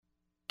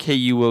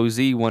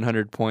KUOZ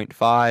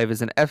 100.5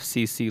 is an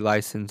FCC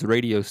licensed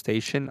radio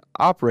station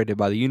operated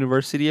by the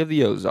University of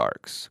the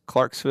Ozarks,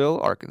 Clarksville,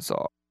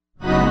 Arkansas.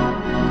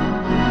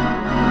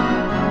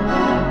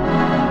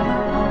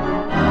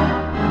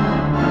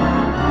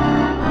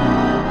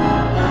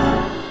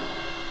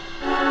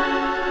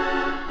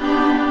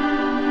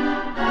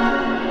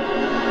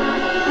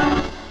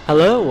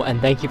 Hello,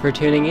 and thank you for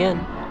tuning in.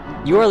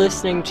 You are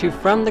listening to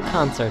From the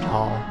Concert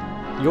Hall,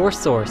 your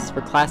source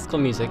for classical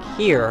music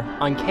here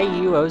on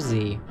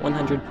KUOZ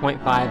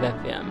 100.5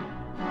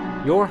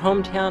 FM, your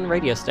hometown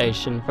radio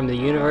station from the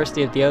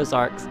University of the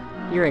Ozarks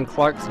here in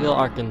Clarksville,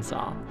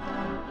 Arkansas.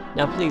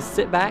 Now please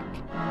sit back,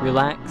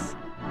 relax,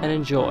 and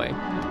enjoy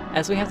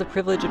as we have the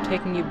privilege of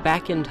taking you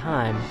back in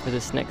time for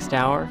this next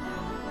hour,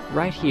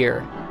 right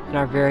here in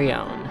our very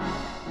own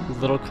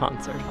little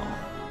concert hall.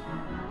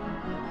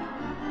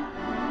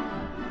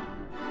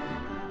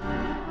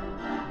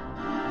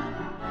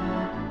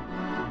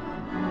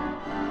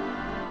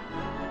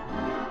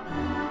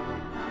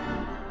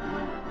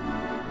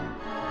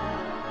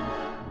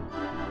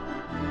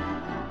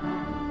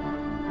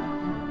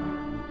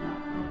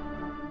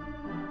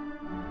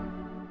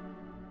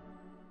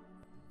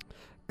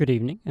 Good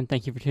evening, and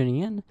thank you for tuning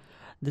in.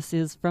 This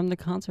is From the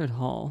Concert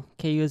Hall,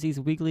 KUOZ's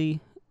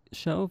weekly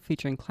show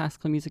featuring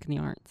classical music and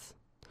the arts.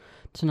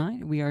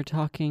 Tonight, we are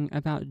talking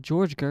about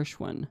George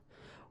Gershwin.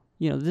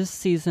 This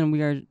season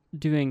we are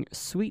doing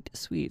sweet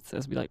suites,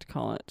 as we like to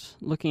call it,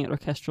 looking at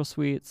orchestral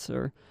suites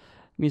or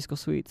musical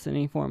suites in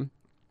any form.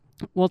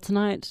 Well,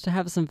 tonight, to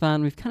have some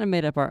fun, we've kind of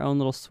made up our own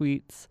little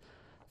suites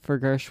for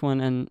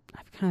Gershwin, and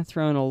I've kind of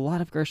thrown a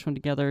lot of Gershwin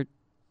together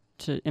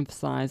to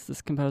emphasize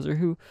this composer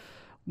who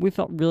we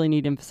felt really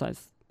needed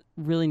emphasized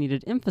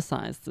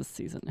this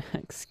season.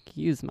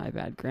 Excuse my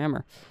bad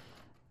grammar.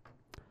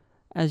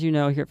 As you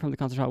know, here From the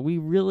Concert Hall, we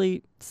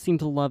really seem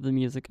to love the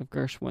music of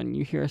Gershwin.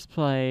 You hear us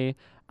play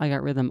I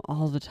Got Rhythm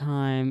all the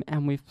time,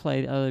 and we've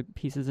played other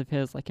pieces of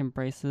his like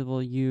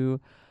Embraceable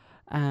You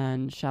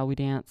and Shall We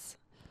Dance.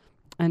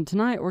 And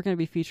tonight we're going to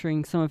be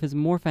featuring some of his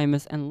more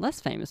famous and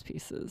less famous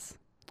pieces.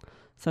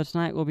 So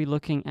tonight we'll be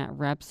looking at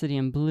Rhapsody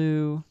in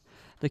Blue,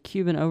 the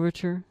Cuban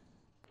Overture,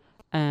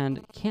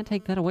 and Can't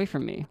Take That Away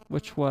From Me,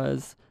 which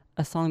was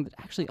a song that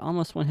actually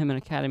almost won him an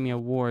Academy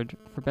Award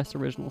for Best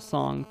Original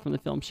Song from the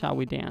film Shall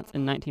We Dance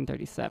in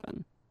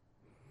 1937.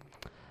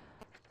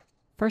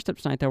 First up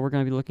tonight, though, we're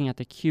going to be looking at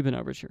the Cuban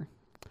Overture.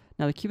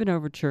 Now, the Cuban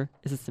Overture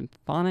is a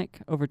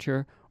symphonic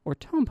overture or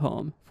tone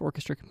poem for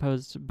orchestra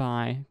composed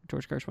by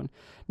George Gershwin.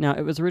 Now,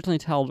 it was originally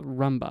titled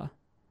Rumba,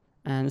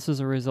 and this was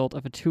a result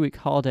of a 2-week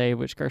holiday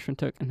which Gershwin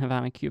took in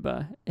Havana,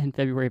 Cuba in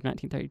February of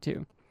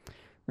 1932.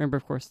 Remember,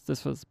 of course,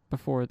 this was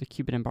before the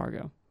Cuban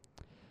embargo.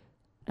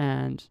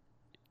 And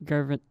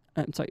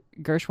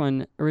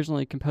Gershwin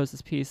originally composed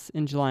this piece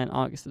in July and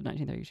August of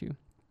 1932.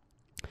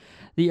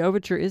 The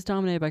overture is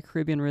dominated by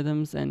Caribbean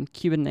rhythms and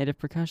Cuban native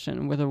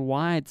percussion with a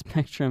wide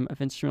spectrum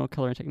of instrumental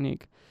color and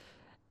technique.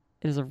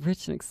 It is a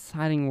rich and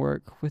exciting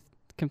work with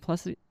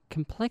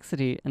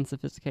complexity and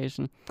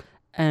sophistication,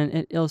 and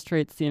it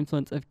illustrates the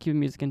influence of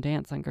Cuban music and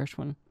dance on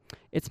Gershwin.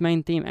 Its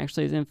main theme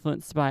actually is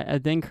influenced by a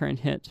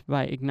then-current hit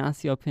by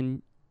Ignacio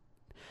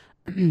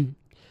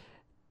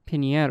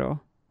Piñero,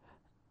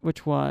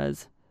 which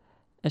was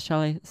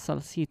Échale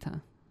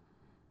Salsita.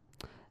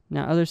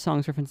 Now, other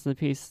songs referenced in the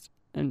piece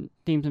and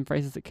themes and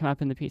phrases that come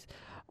up in the piece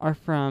are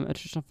from a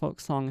traditional folk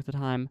song at the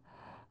time,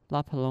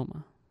 La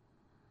Paloma.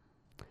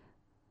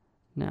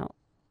 Now,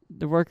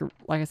 the work,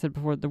 like I said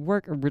before, the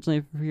work originally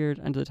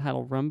appeared under the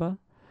title Rumba,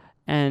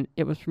 and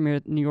it was premiered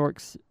at New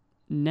York's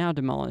now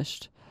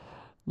demolished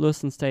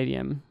Lewistown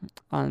Stadium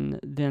on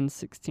then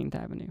 16th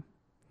Avenue.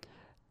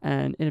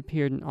 And it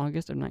appeared in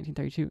August of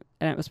 1932,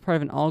 and it was part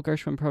of an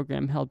all-Gershwin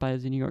program held by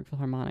the New York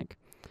Philharmonic.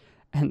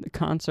 And the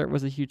concert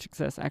was a huge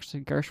success.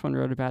 Actually, Gershwin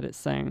wrote about it,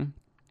 saying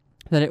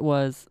that it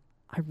was,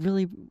 I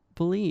really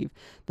believe,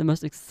 the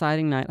most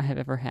exciting night I have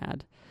ever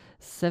had.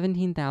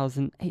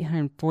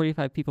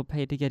 17,845 people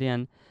paid to get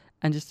in,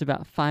 and just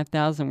about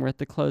 5,000 were at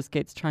the closed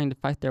gates trying to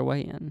fight their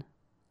way in,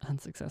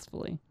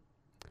 unsuccessfully.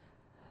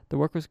 The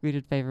work was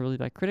greeted favorably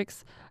by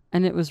critics,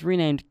 and it was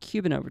renamed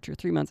Cuban Overture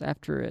 3 months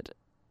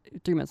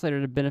later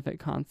at a benefit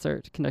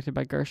concert conducted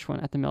by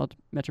Gershwin at the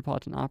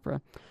Metropolitan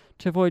Opera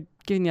to avoid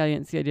giving the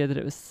audience the idea that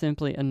it was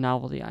simply a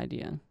novelty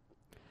idea.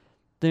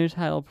 The new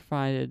title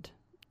provided,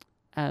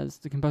 as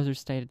the composer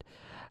stated,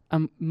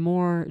 a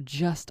more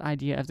just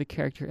idea of the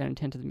character and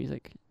intent of the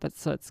music.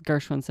 It's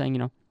Gershwin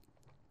saying,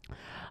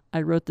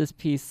 I wrote this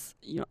piece,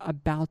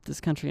 about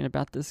this country and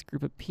about this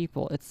group of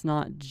people. It's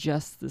not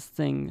just this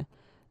thing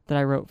that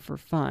I wrote for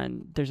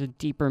fun. There's a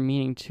deeper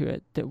meaning to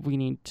it that we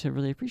need to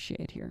really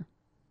appreciate here.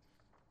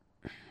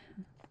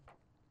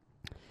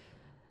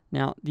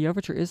 Now, the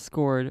overture is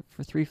scored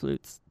for 3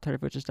 flutes, third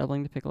of which is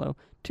doubling the piccolo,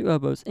 2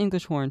 oboes,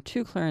 English horn,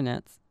 2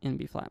 clarinets, in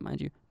B-flat, mind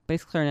you,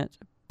 bass clarinet,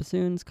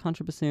 bassoons,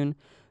 contrabassoon.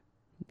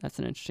 That's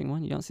an interesting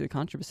one. You don't see the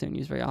contrabassoon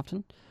used very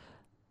often.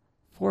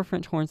 4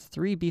 French horns,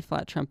 3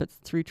 B-flat trumpets,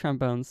 3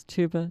 trombones,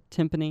 tuba,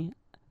 timpani,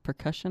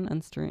 percussion,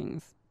 and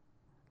strings.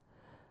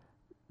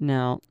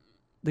 Now,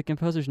 the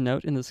composer's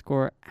note in the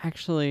score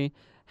actually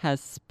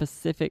has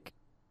specific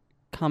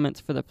comments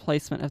for the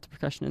placement of the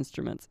percussion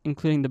instruments,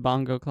 including the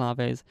bongo,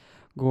 claves,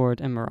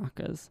 gourd, and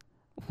maracas,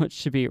 which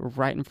should be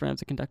right in front of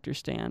the conductor's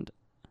stand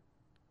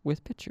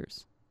with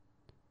pictures.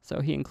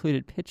 So he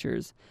included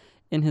pictures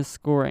in his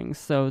scoring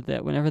so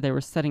that whenever they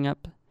were setting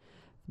up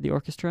the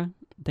orchestra,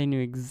 they knew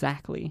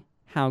exactly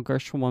how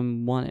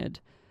Gershwin wanted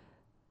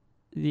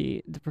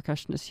the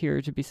percussionist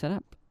here to be set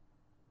up.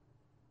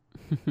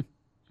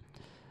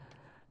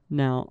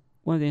 Now,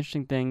 one of the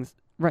interesting things,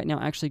 right now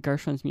actually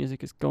Gershwin's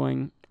music is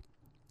going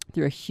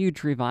through a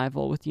huge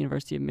revival with the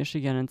University of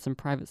Michigan and some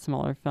private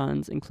smaller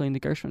funds, including the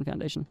Gershwin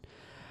Foundation.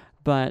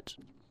 But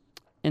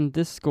in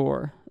this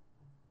score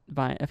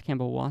by F.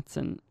 Campbell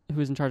Watson, who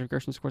was in charge of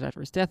Gershwin's scores after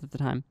his death at the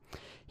time,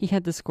 he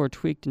had the score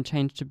tweaked and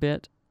changed a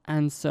bit,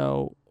 and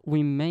so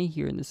we may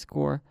hear in the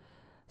score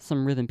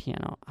some rhythm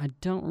piano. I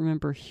don't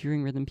remember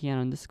hearing rhythm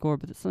piano in the score,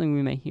 but it's something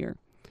we may hear.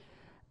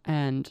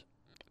 And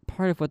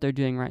part of what they're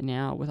doing right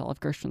now with all of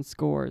Gershwin's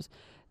scores,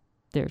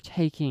 they're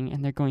taking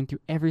and they're going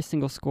through every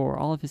single score,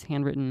 all of his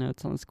handwritten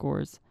notes on the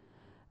scores,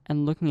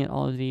 and looking at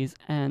all of these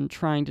and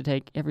trying to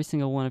take every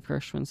single one of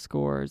Gershwin's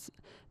scores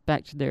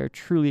back to their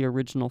truly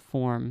original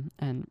form.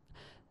 And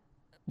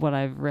what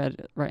I've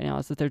read right now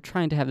is that they're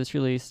trying to have this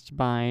released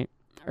by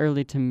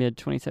early to mid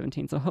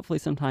 2017. So hopefully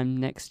sometime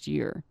next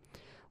year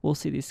we'll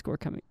see these score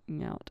coming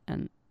out.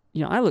 And,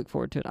 you know, I look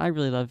forward to it. I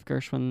really love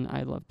Gershwin.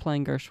 I love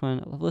playing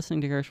Gershwin. I love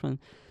listening to Gershwin.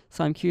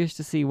 So I'm curious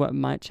to see what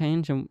might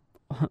change and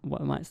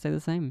what might stay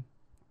the same.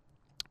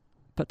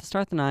 But to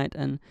start the night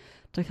and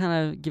to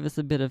kind of give us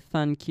a bit of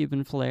fun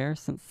Cuban flair,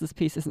 since this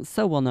piece isn't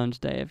so well known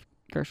today of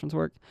Gershwin's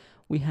work,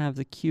 we have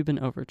the Cuban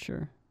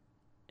Overture.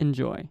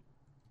 Enjoy.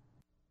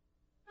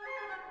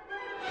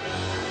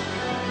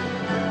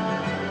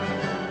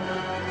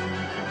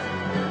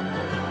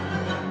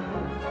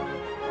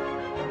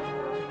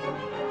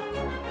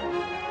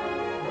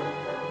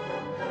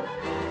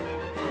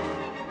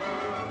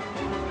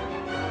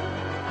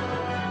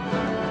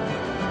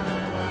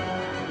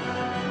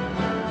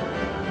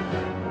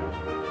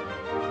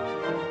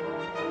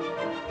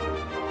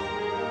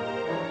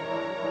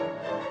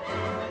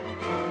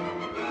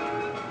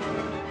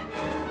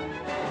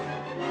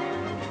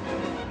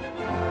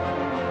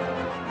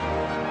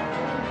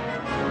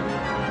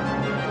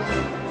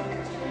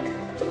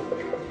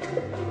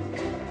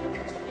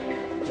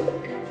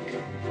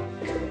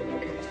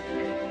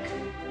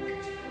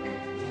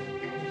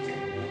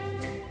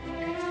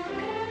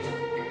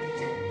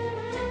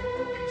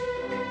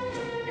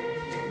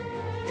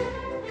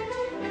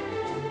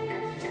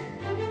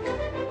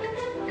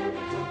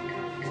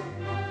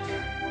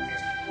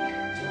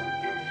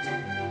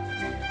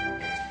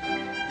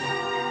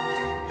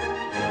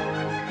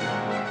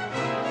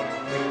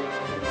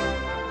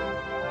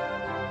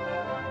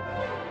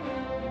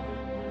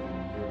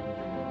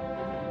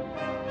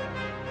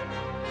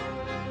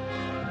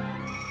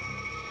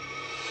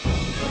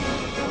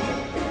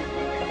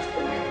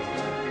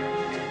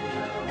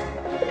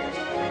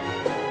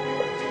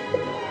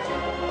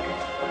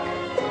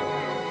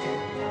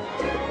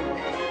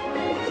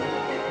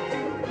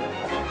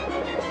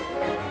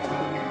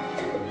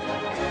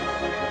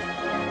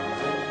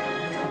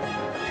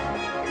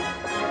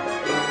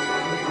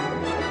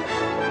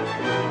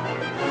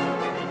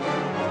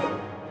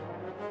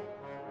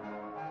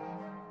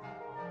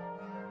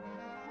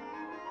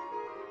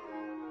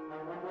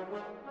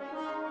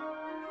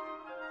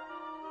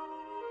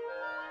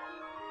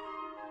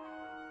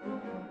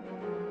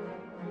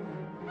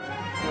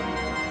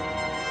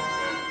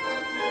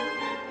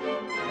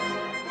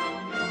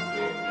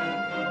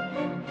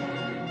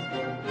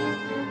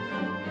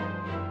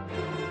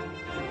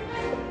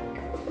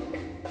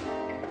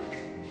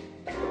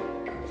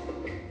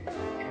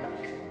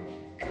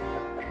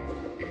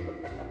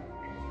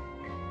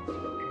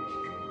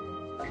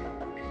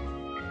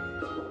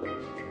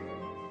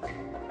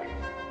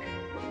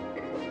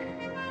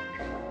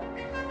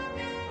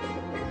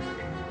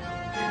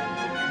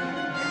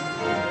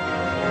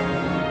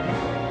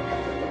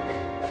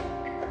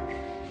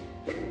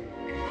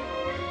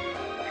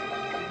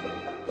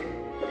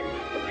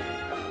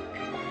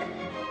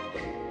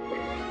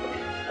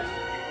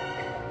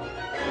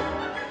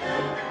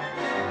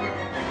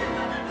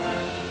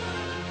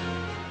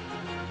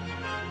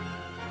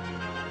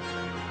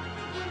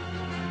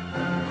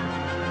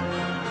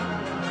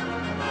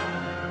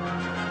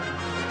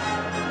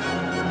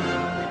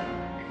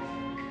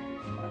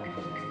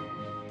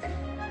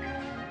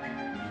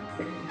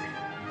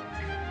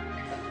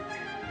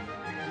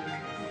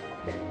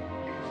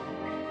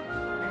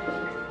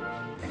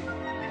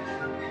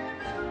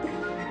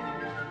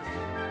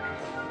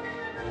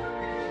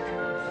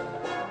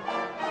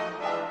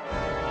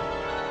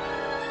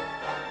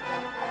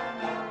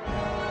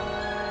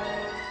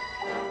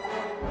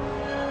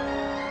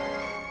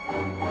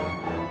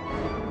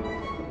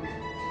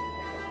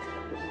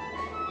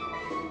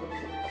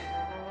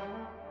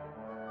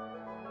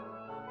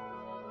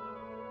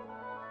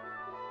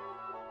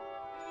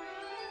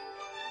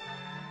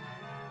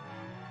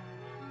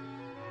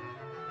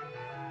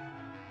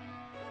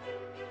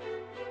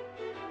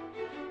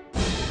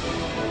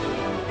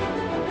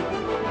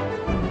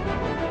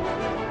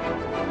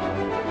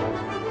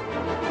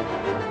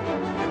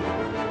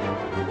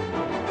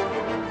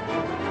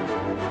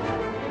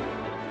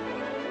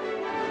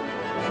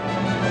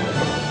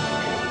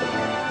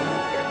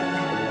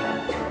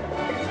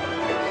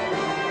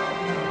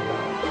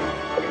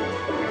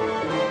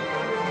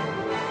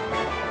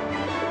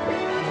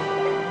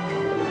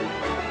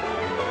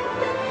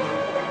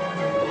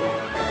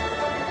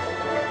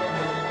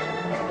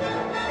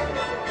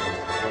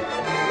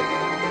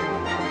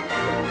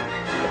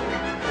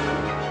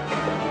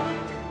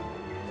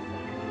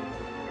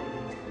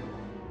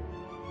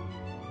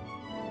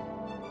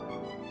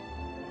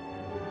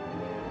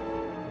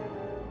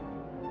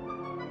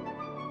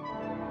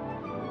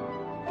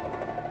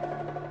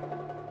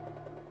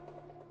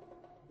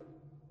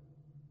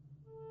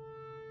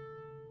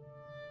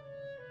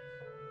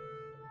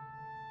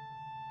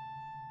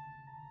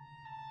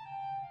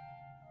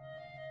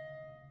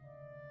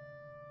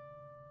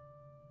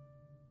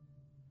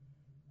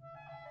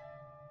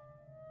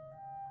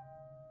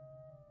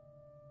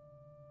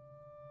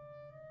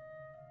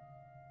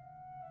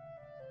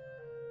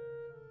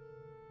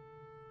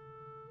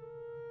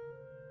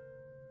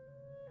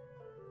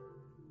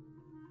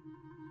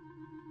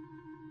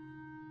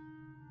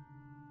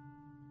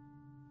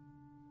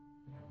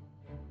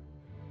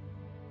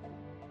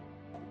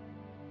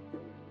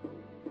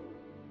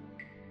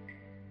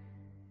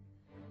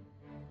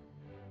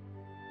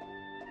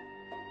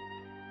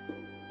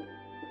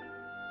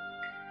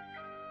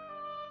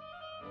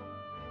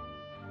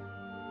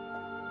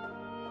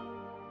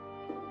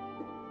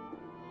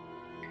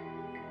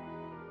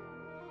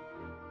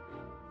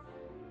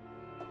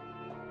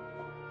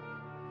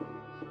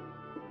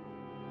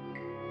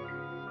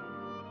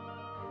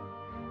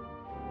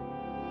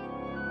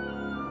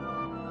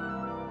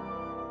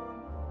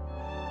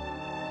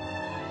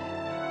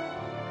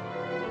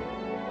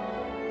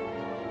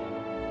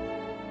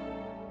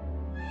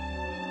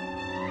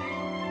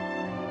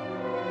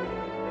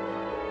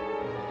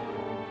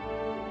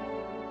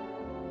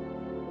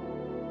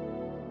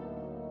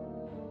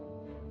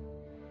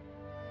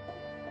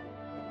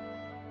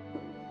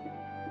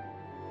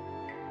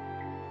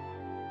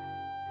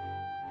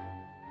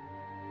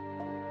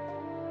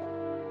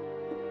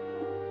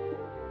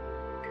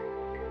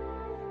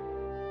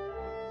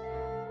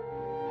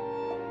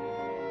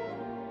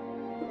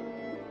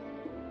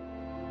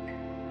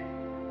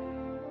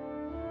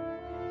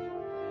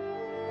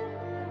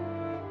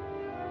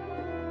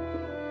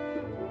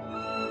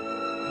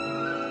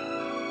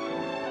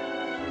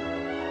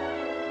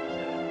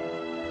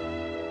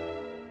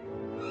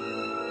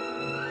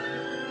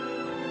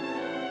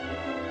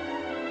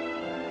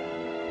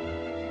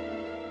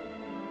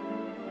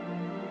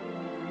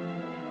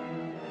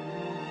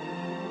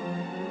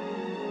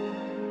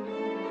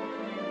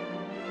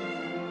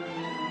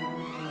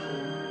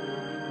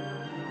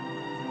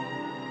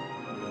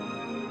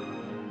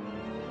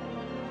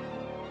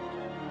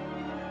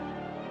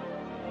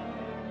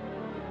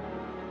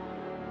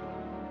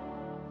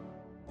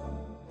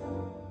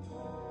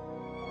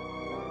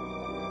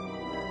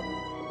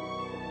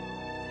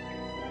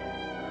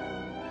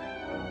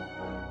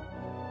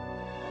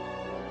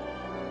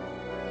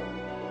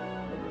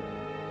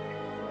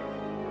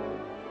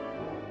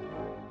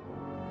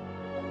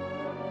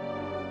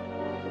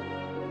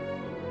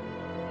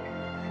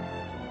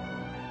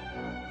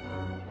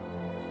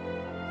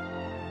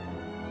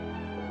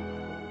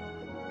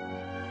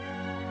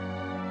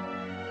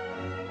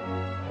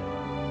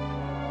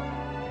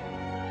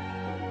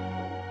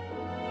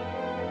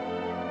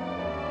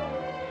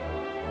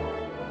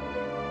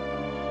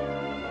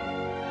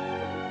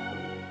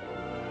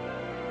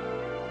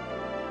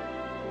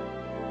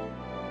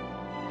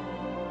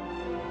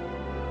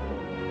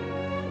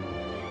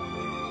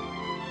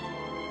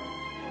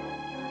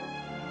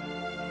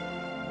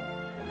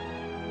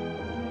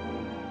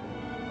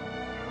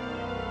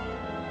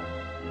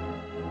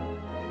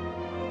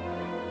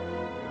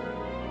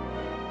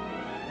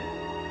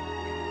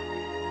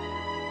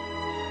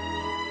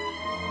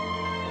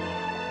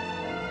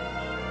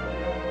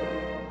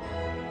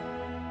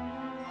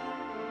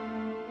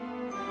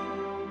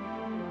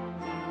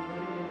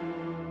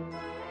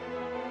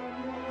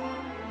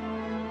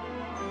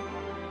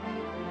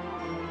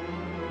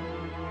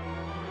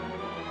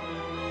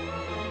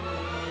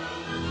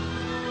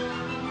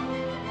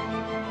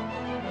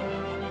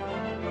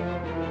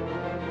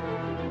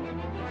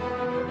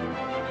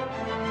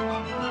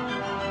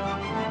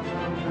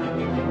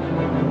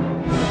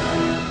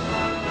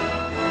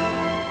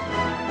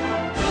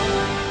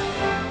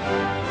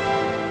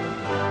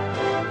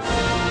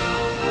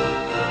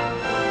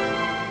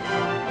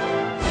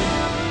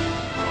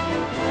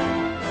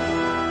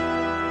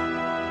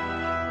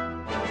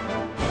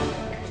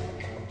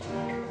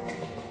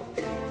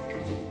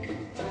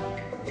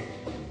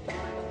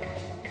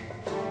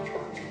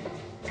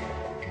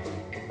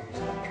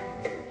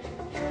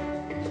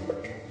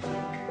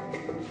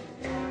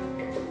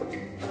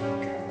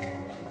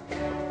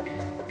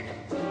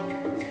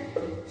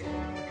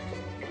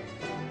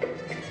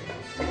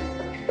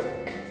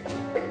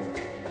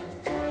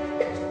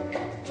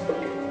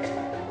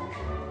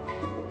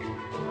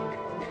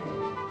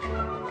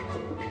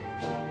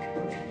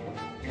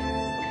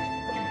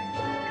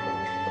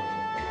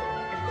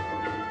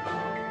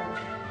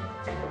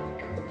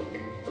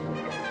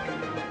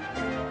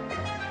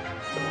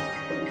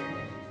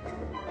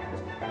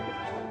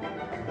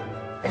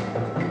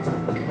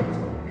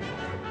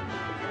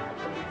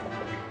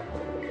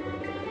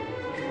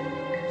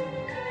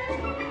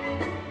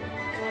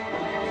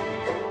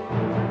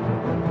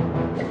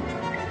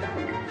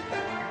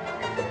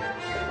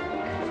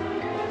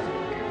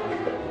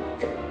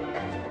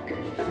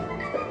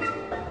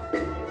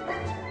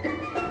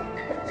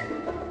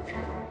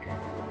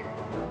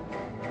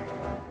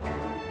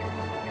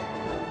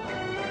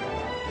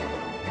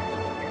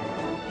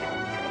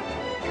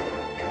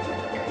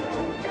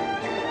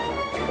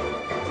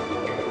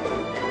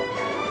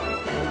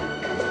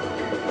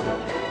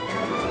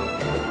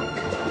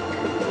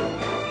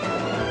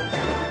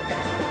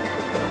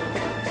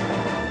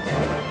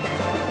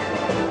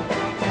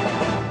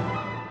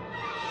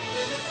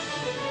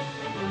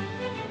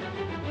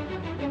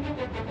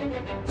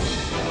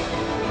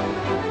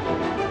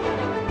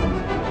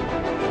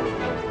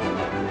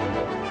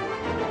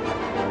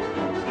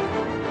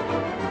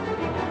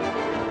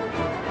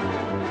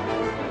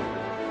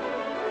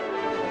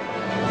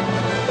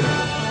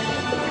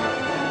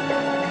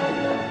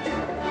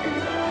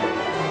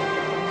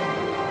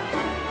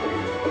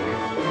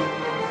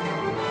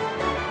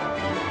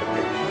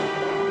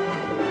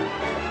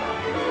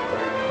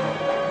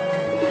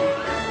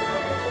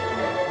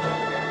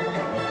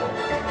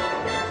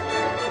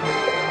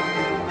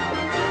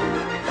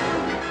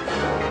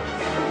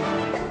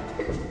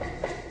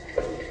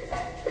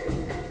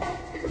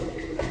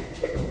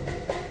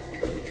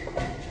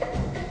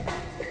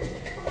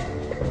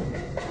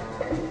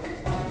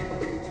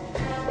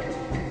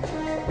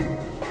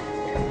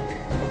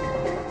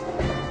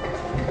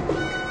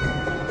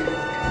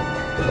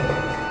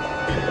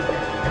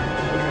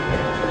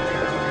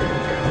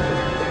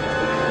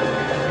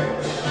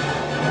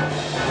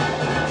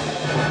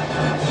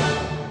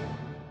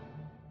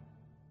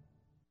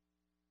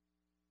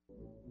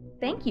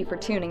 Thank you for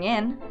tuning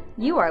in.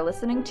 You are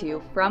listening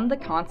to From the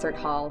Concert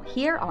Hall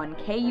here on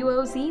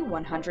KUOZ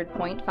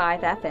 100.5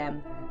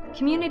 FM,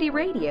 community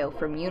radio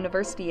from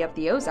University of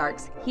the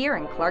Ozarks here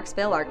in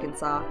Clarksville,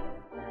 Arkansas.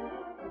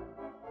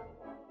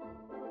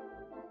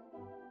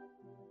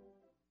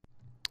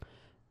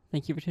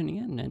 Thank you for tuning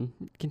in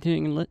and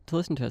continuing to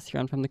listen to us here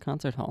on From the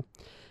Concert Hall.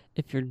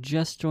 If you're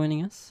just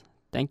joining us,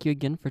 thank you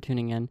again for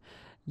tuning in.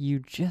 You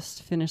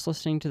just finished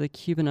listening to the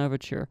Cuban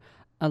Overture,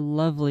 a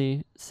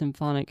lovely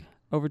symphonic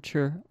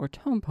overture or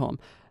tone poem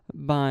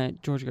by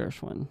George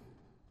Gershwin,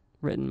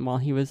 written while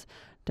he was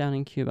down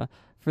in Cuba.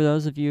 For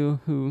those of you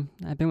who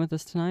have been with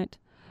us tonight,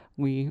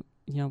 we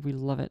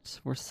love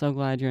it. We're so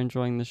glad you're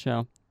enjoying the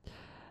show.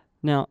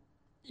 Now,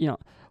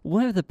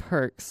 one of the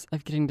perks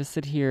of getting to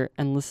sit here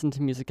and listen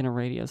to music in a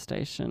radio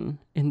station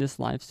in this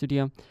live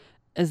studio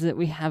is that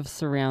we have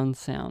surround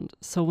sound.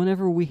 So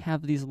whenever we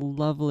have these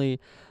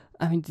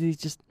these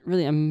just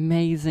really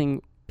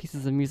amazing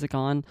pieces of music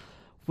on,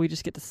 we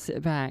just get to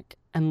sit back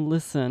and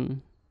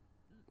listen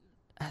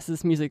as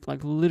this music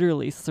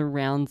literally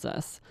surrounds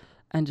us,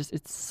 and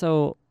it's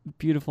so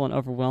beautiful and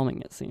overwhelming,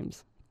 it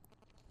seems.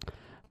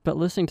 But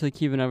listening to the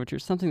Cuban Overture,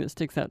 something that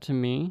sticks out to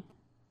me,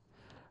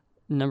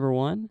 number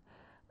one,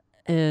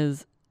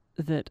 is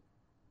that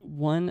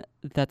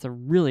that's a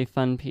really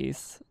fun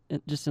piece.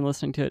 Just in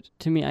listening to it,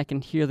 to me, I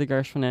can hear the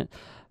Gershwin in it.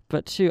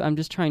 But two, I'm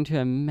just trying to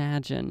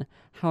imagine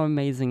how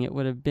amazing it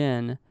would have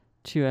been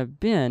to have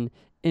been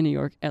in New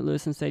York at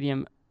Lewisohn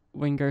Stadium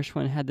when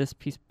Gershwin had this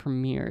piece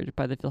premiered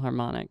by the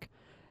Philharmonic.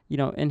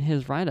 In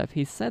his write-up,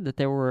 he said that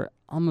there were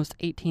almost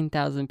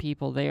 18,000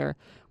 people there,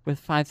 with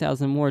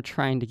 5,000 more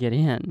trying to get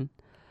in.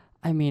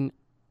 I mean,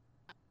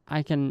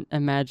 I can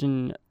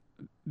imagine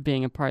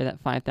being a part of that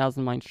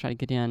 5,000 wanting to try to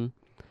get in.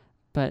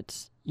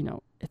 But,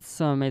 it's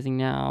so amazing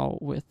now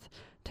with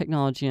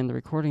technology and the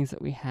recordings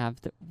that we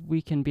have that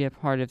we can be a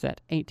part of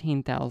that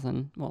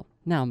 18,000, well,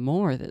 now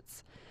more,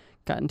 that's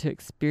gotten to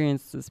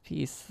experience this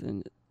piece.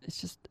 And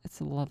it's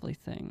a lovely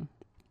thing.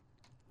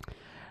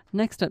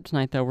 Next up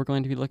tonight, though, we're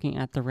going to be looking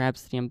at the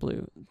Rhapsody in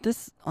Blue.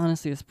 This,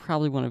 honestly, is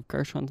probably one of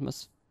Gershwin's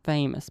most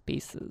famous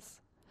pieces.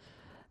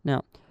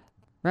 Now,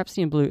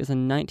 Rhapsody in Blue is a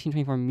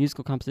 1924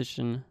 musical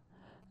composition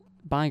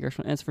by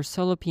Gershwin, and it's for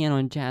solo piano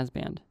and jazz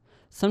band.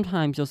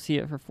 Sometimes you'll see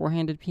it for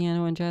four-handed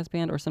piano and jazz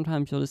band, or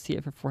sometimes you'll just see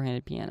it for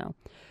four-handed piano.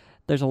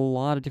 There's a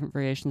lot of different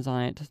variations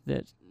on it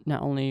that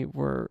not only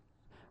were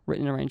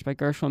written and arranged by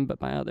Gershwin, but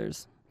by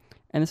others.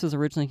 And this was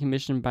originally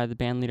commissioned by the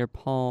band leader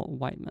Paul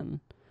Whiteman.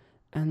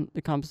 And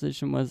the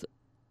composition was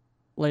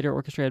later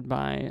orchestrated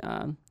by,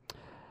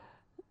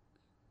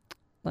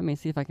 let me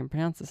see if I can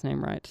pronounce this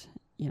name right.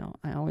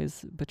 I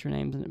always butcher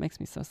names and it makes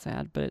me so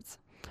sad, but it's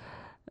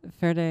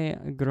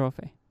Ferde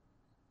Grofe.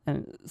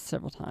 And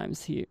several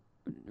times he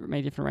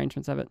made different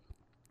arrangements of it,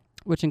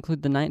 which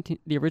include the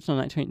original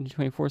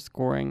 1924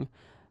 scoring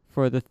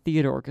for the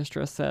theater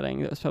orchestra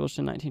setting that was published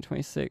in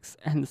 1926,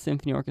 and the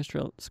symphony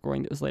orchestra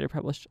scoring that was later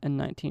published in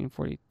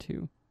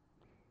 1942.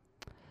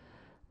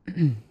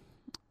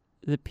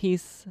 The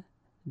piece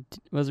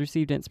was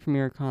received in its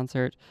premiere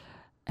concert,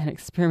 An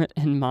Experiment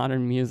in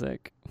Modern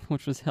Music,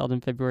 which was held in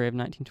February of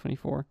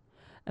 1924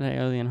 at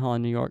Aeolian Hall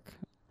in New York.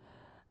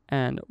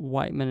 And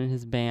Whiteman and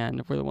his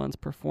band were the ones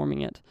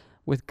performing it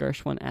with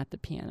Gershwin at the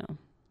piano.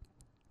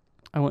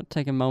 I want to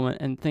take a moment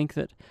and think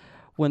that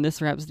when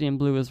this Rhapsody in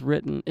Blue was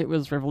written, it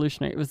was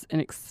revolutionary. It was an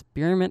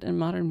experiment in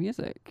modern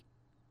music.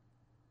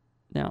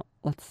 Now,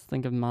 let's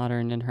think of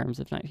modern in terms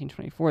of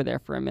 1924 there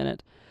for a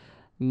minute.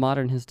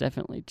 Modern has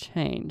definitely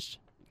changed.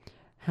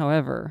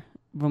 However,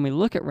 when we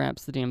look at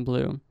Rhapsody in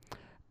Blue,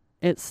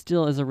 it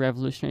still is a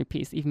revolutionary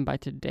piece, even by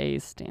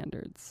today's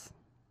standards.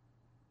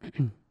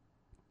 And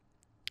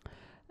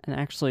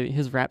actually,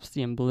 his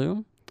Rhapsody in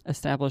Blue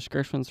established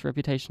Gershwin's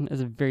reputation as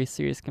a very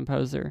serious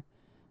composer.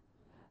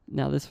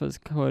 Now, this was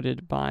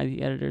quoted by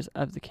the editors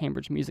of the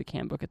Cambridge Music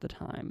Handbook at the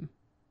time.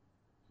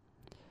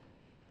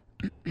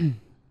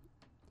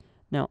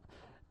 Now,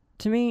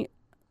 to me,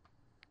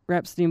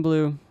 Rhapsody in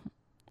Blue,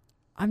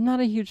 I'm not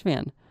a huge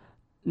fan.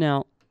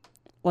 Now,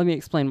 let me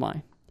explain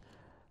why.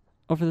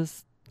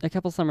 A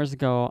couple summers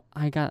ago,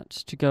 I got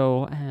to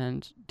go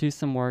and do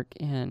some work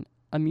in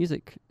a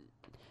music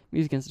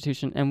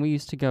institution, and we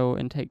used to go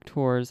and take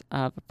tours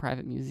of a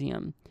private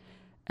museum.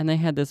 And they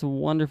had this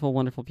wonderful,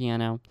 wonderful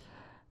piano,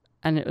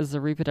 and it was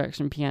a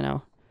reproduction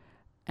piano,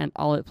 and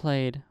all it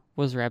played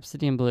was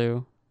Rhapsody in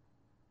Blue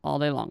all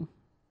day long.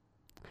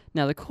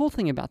 Now, the cool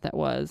thing about that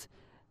was,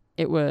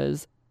 it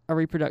was a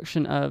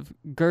reproduction of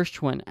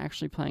Gershwin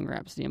actually playing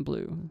Rhapsody in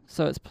Blue.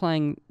 So the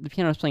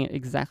piano is playing it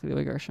exactly the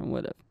way Gershwin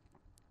would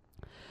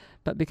have.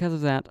 But because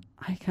of that,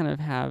 I kind of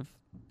have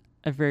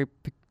a very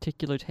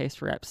particular taste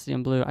for Rhapsody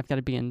in Blue. I've got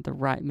to be in the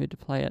right mood to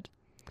play it.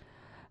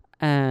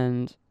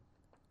 And,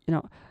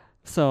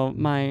 so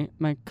my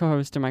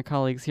co-host and my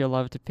colleagues here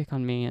love to pick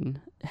on me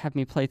and have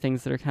me play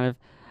things that are kind of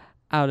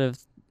out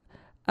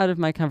of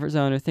my comfort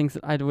zone, or things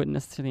that I wouldn't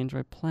necessarily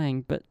enjoy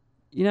playing. But,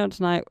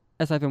 tonight,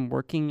 as I've been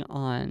working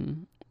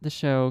on the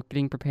show,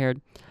 getting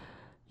prepared,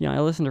 I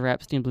listen to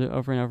Rhapsody in Blue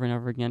over and over and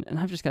over again. And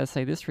I've just got to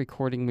say, this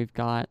recording we've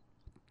got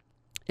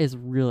is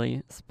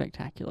really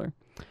spectacular.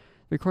 The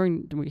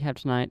recording that we have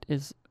tonight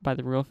is by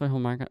the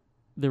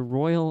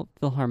Royal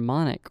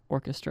Philharmonic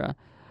Orchestra,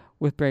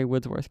 with Barry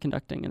Woodsworth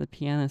conducting, and the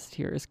pianist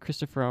here is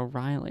Christopher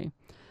O'Reilly.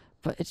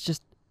 But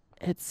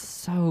it's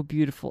so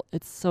beautiful.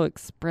 It's so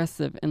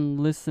expressive in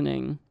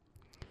listening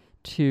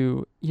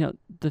to,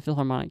 the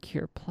Philharmonic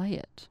here play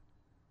it.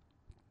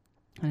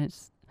 And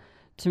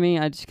to me,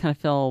 I just kind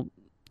of fell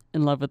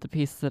in love with the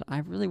piece that I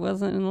really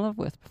wasn't in love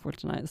with before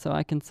tonight. So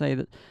I can say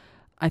that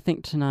I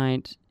think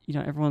tonight,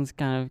 everyone's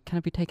gonna kind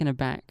of be taken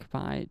aback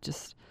by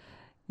just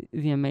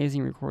the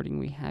amazing recording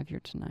we have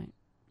here tonight.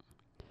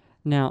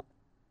 Now,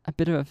 a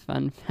bit of a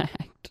fun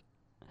fact.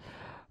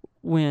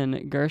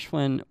 When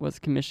Gershwin was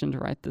commissioned to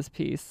write this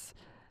piece,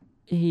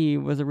 he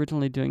was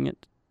originally doing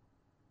it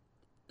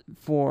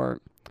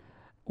for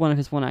one of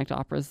his one-act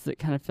operas that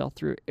kind of fell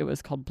through. It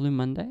was called Blue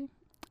Monday.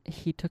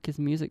 He took his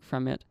music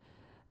from it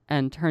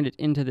and turned it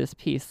into this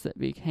piece that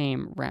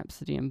became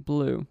Rhapsody in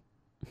Blue.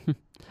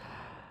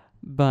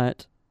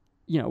 But,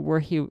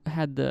 where he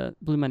had the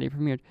Blue Monday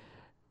premiered,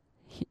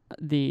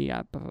 the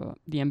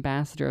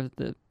ambassador of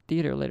the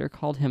theater later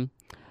called him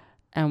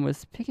and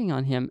was picking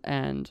on him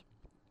and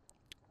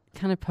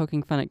kind of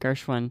poking fun at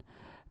Gershwin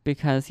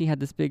because he had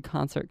this big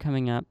concert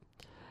coming up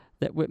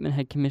that Whitman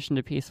had commissioned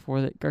a piece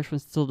for that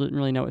Gershwin still didn't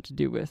really know what to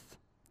do with.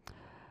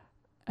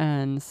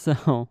 And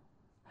so,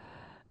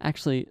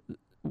 actually,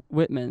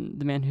 Whitman,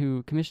 the man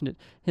who commissioned it,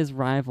 his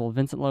rival,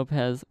 Vincent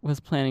Lopez, was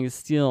planning to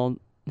steal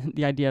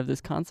the idea of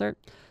this concert.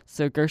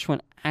 So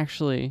Gershwin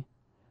actually,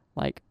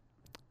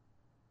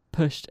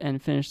 pushed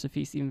and finished the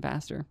piece even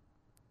faster.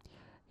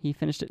 He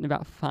finished it in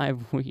about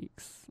 5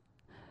 weeks.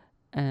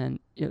 And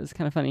it was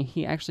kind of funny.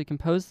 He actually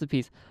composed the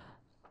piece.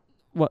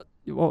 What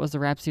was the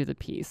rhapsody of the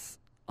piece?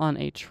 On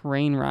a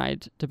train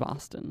ride to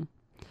Boston.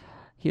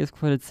 He is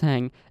quoted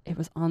saying, "It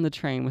was on the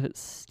train with its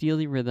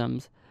steely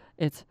rhythms,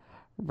 its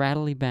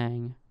rattly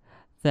bang,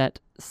 that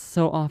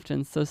so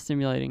often so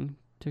stimulating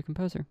to a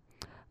composer.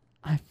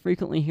 I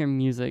frequently hear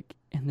music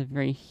in the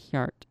very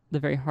heart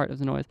of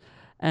the noise,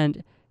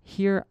 and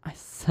here I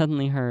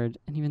suddenly heard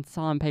and even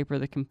saw on paper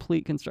the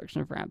complete construction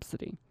of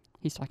Rhapsody."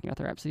 He's talking about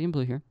the Rhapsody in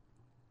Blue here.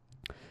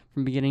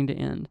 "From beginning to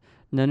end.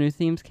 No new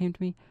themes came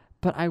to me,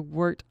 but I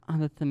worked on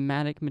the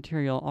thematic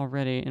material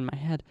already in my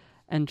head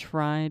and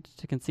tried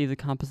to conceive the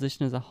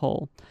composition as a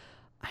whole.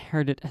 I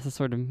heard it as a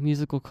sort of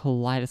musical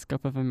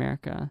kaleidoscope of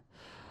America,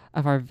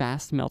 of our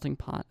vast melting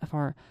pot, of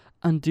our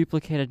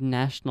unduplicated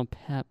national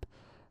pep,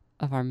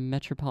 of our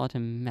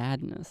metropolitan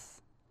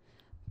madness.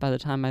 By the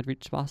time I'd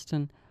reached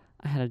Boston,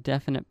 I had a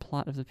definite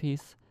plot of the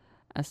piece,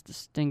 as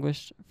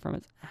distinguished from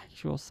its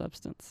actual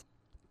substance."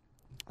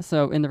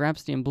 So in the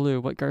Rhapsody in Blue,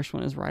 what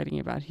Gershwin is writing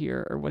about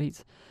here, or what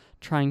he's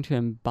trying to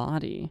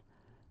embody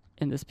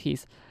in this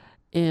piece,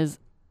 is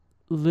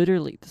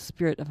literally the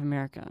spirit of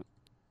America,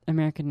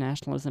 American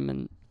nationalism,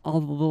 and all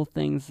the little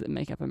things that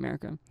make up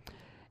America.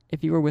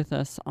 If you were with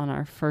us on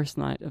our first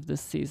night of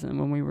this season,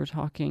 when we were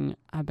talking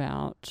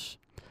about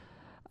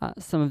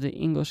some of the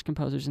English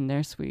composers and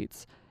their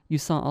suites, you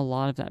saw a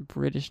lot of that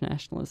British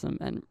nationalism,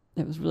 and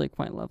it was really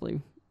quite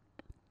lovely.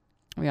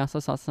 We also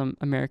saw some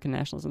American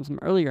nationalism, some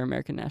earlier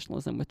American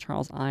nationalism with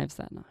Charles Ives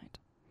that night.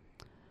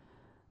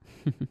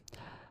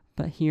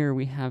 But here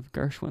we have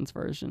Gershwin's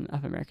version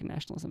of American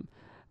nationalism.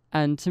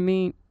 And to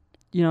me,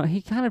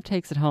 he kind of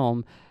takes it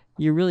home.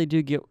 You really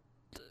do get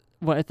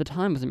what at the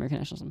time was American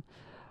nationalism.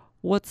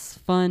 What's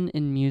fun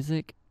in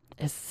music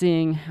is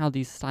seeing how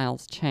these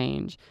styles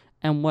change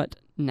and what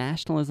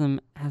nationalism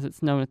as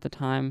it's known at the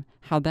time,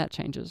 how that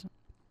changes.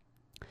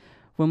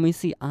 When we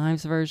see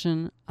Ives'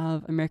 version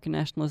of American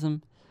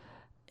nationalism,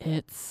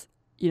 it's,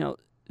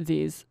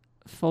 these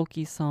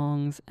folky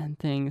songs and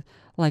things.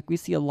 Like we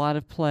see a lot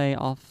of play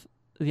off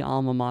the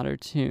alma mater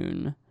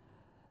tune,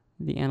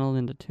 the Anna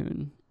Linda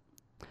tune.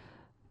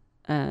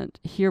 And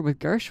here with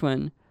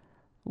Gershwin,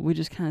 we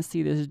just kind of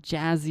see this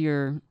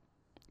jazzier,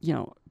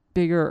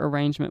 bigger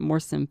arrangement, more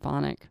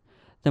symphonic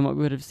than what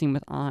we would have seen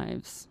with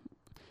Ives.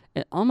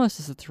 It almost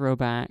is a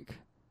throwback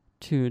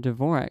to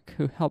Dvorak,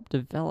 who helped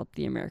develop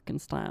the American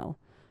style.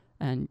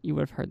 And you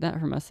would have heard that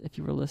from us if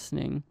you were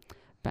listening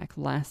back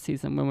last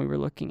season when we were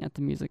looking at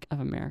the music of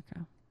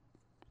America.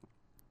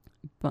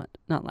 But,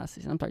 not last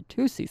season, I'm sorry,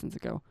 2 seasons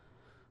ago.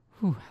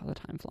 Whew, how the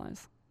time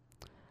flies.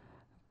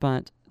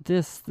 But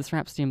this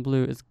Rhapsody in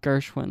Blue is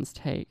Gershwin's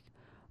take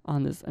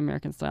on this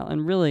American style.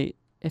 And really,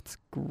 it's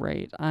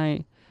great.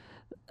 At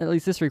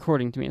least this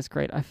recording to me is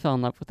great. I fell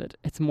in love with it.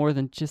 It's more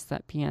than just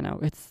that piano.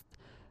 It's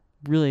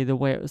really the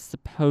way it was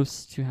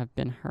supposed to have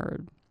been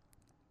heard.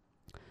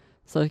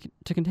 So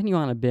to continue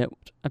on a bit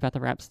about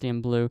the Rhapsody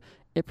in Blue,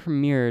 it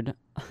premiered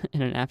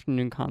in an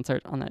afternoon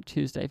concert on that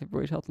Tuesday,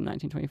 February 12th,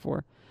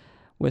 1924,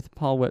 with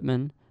Paul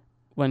Whitman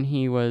when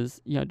he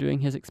was, doing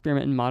his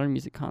Experiment in Modern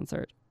Music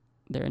concert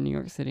there in New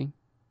York City.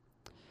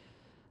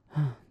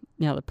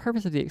 Now, the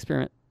purpose of the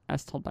experiment,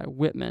 as told by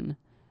Whitman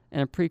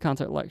in a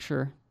pre-concert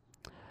lecture,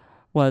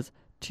 was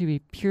to be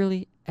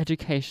purely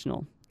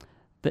educational,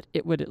 that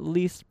it would at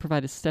least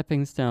provide a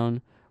stepping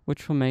stone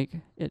which will make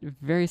it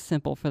very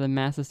simple for the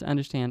masses to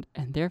understand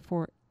and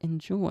therefore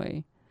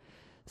enjoy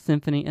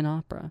symphony and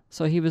opera.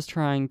 So he was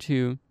trying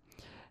to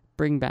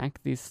bring back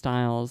these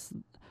styles,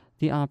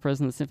 the operas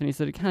and the symphonies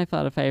that had kind of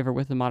fell out of favor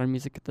with the modern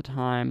music at the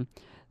time,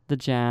 the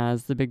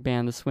jazz, the big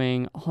band, the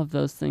swing, all of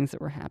those things that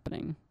were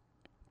happening.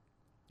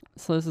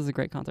 So this is a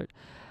great concert.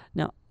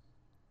 Now,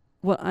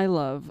 what I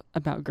love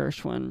about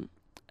Gershwin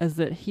is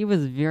that he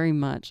was very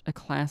much a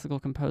classical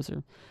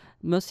composer.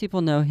 Most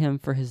people know him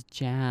for his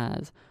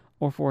jazz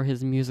or for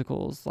his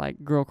musicals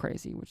like Girl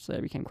Crazy, which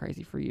later became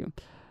Crazy for You,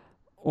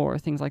 or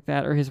things like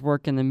that, or his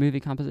work in the movie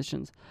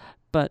compositions.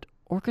 But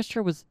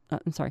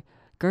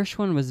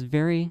Gershwin was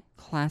very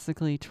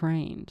classically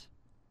trained.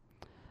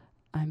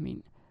 I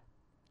mean,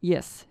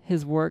 yes,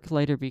 his work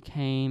later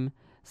became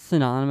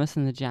synonymous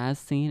in the jazz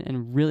scene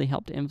and really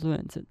helped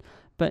influence it.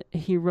 But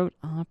he wrote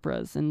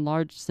operas and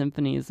large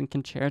symphonies and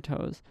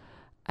concertos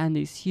and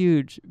these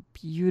huge,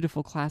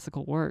 beautiful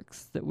classical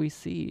works that we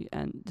see,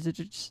 and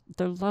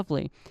they're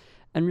lovely.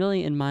 And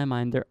really, in my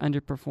mind, they're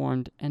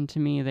underperformed, and to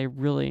me, they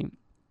really,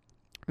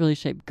 really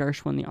shaped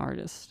Gershwin the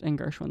artist and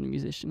Gershwin the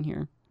musician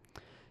here.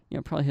 You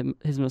know, probably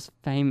his most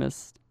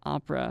famous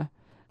opera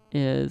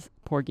is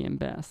Porgy and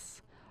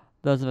Bess.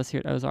 Those of us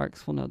here at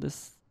Ozarks will know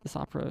this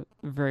opera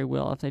very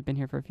well if they've been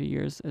here for a few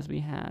years, as we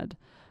had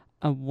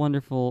a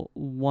wonderful,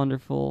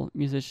 wonderful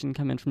musician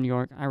come in from New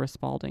York, Ira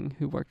Spalding,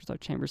 who worked with our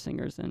chamber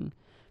singers and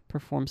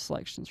performed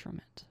selections from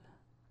it.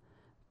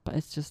 But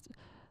it's just,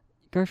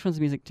 Gershwin's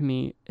music to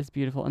me is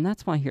beautiful, and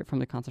that's why here from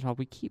the concert hall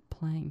we keep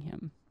playing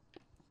him.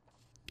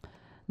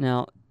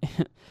 Now,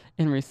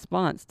 in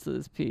response to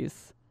this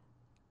piece,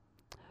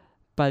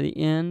 by the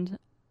end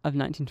of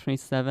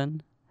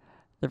 1927,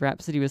 the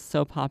Rhapsody was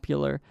so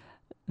popular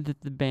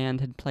that the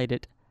band had played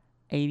it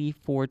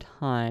 84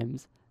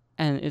 times,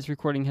 and its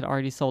recording had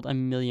already sold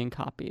 1 million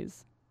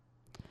copies.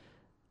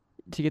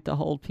 To get the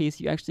whole piece,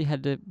 they actually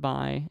had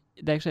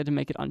to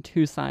make it on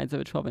 2 sides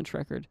of a 12-inch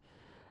record,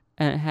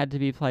 and it had to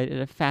be played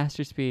at a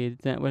faster speed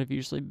than it would have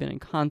usually been in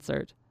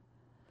concert.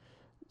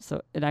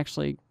 So it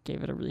actually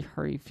gave it a really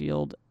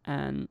hurry-filled,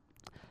 and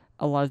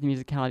a lot of the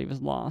musicality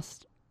was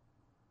lost.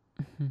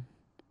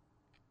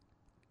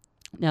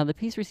 Now, the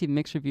piece received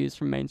mixed reviews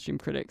from mainstream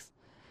critics.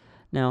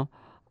 Now,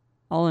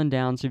 Olin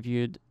Downs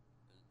reviewed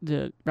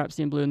the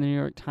Rhapsody in Blue in the New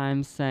York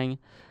Times, saying,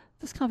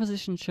 "This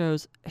composition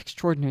shows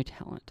extraordinary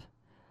talent,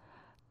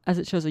 as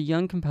it shows a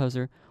young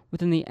composer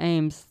within the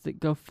aims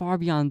that go far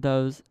beyond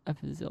those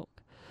of his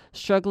ilk,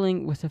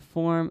 struggling with a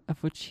form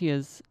of which he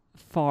is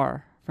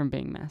far from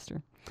being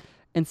master.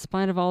 In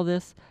spite of all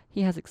this,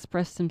 he has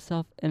expressed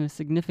himself in a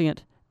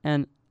significant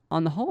and,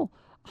 on the whole,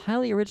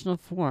 highly original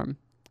form.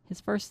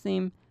 His first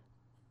theme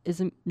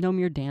is no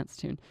mere dance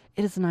tune.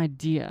 It is an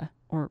idea,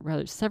 or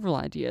rather several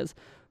ideas,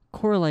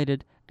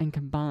 correlated and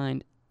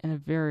combined in a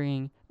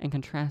varying and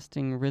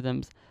contrasting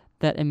rhythms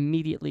that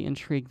immediately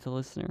intrigue the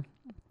listener.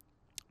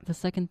 The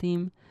second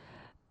theme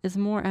is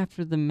more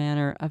after the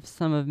manner of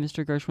some of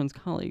Mr. Gershwin's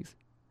colleagues.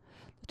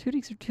 The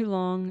tutings are too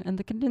long, and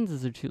the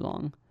cadenzas are too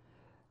long.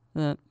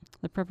 The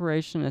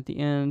preparation at the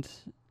end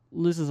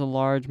loses a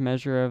large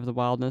measure of the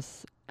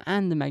wildness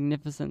and the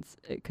magnificence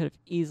it could have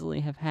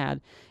easily have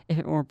had if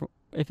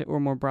it were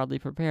more broadly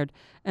prepared.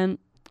 And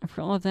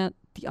for all of that,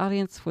 the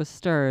audience was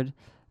stirred,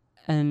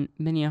 and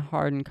many a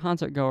hardened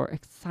concert-goer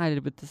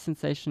excited with the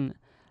sensation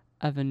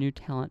of a new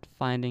talent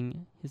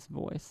finding his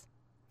voice."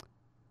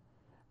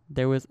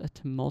 There was a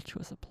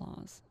tumultuous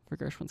applause for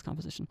Gershwin's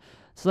composition.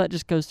 So that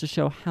just goes to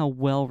show how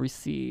well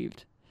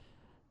received,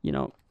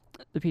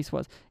 the piece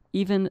was.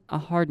 Even a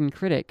hardened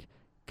critic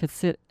could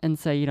sit and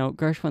say,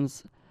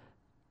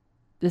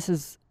 this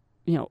is,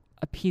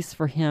 a piece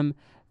for him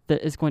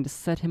that is going to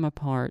set him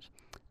apart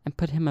and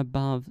put him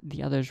above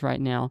the others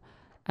right now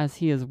as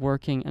he is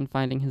working and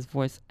finding his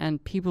voice.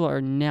 And people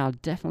are now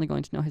definitely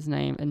going to know his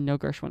name and know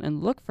Gershwin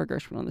and look for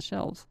Gershwin on the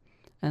shelves.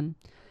 And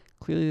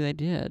clearly they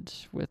did,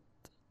 with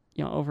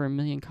over 1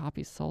 million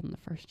copies sold in the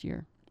first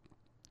year.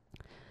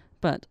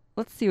 But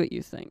let's see what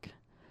you think.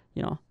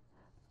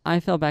 I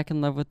fell back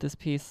in love with this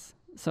piece.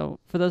 So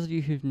for those of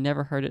you who've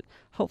never heard it,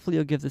 hopefully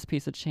you'll give this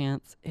piece a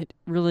chance. It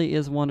really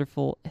is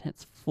wonderful in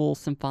its full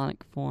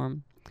symphonic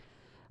form.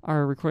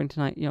 Our recording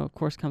tonight, of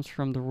course, comes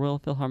from the Royal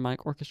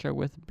Philharmonic Orchestra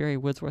with Barry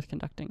Woodsworth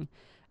conducting,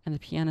 and the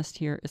pianist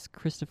here is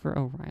Christopher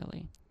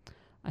O'Reilly.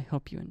 I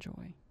hope you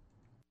enjoy.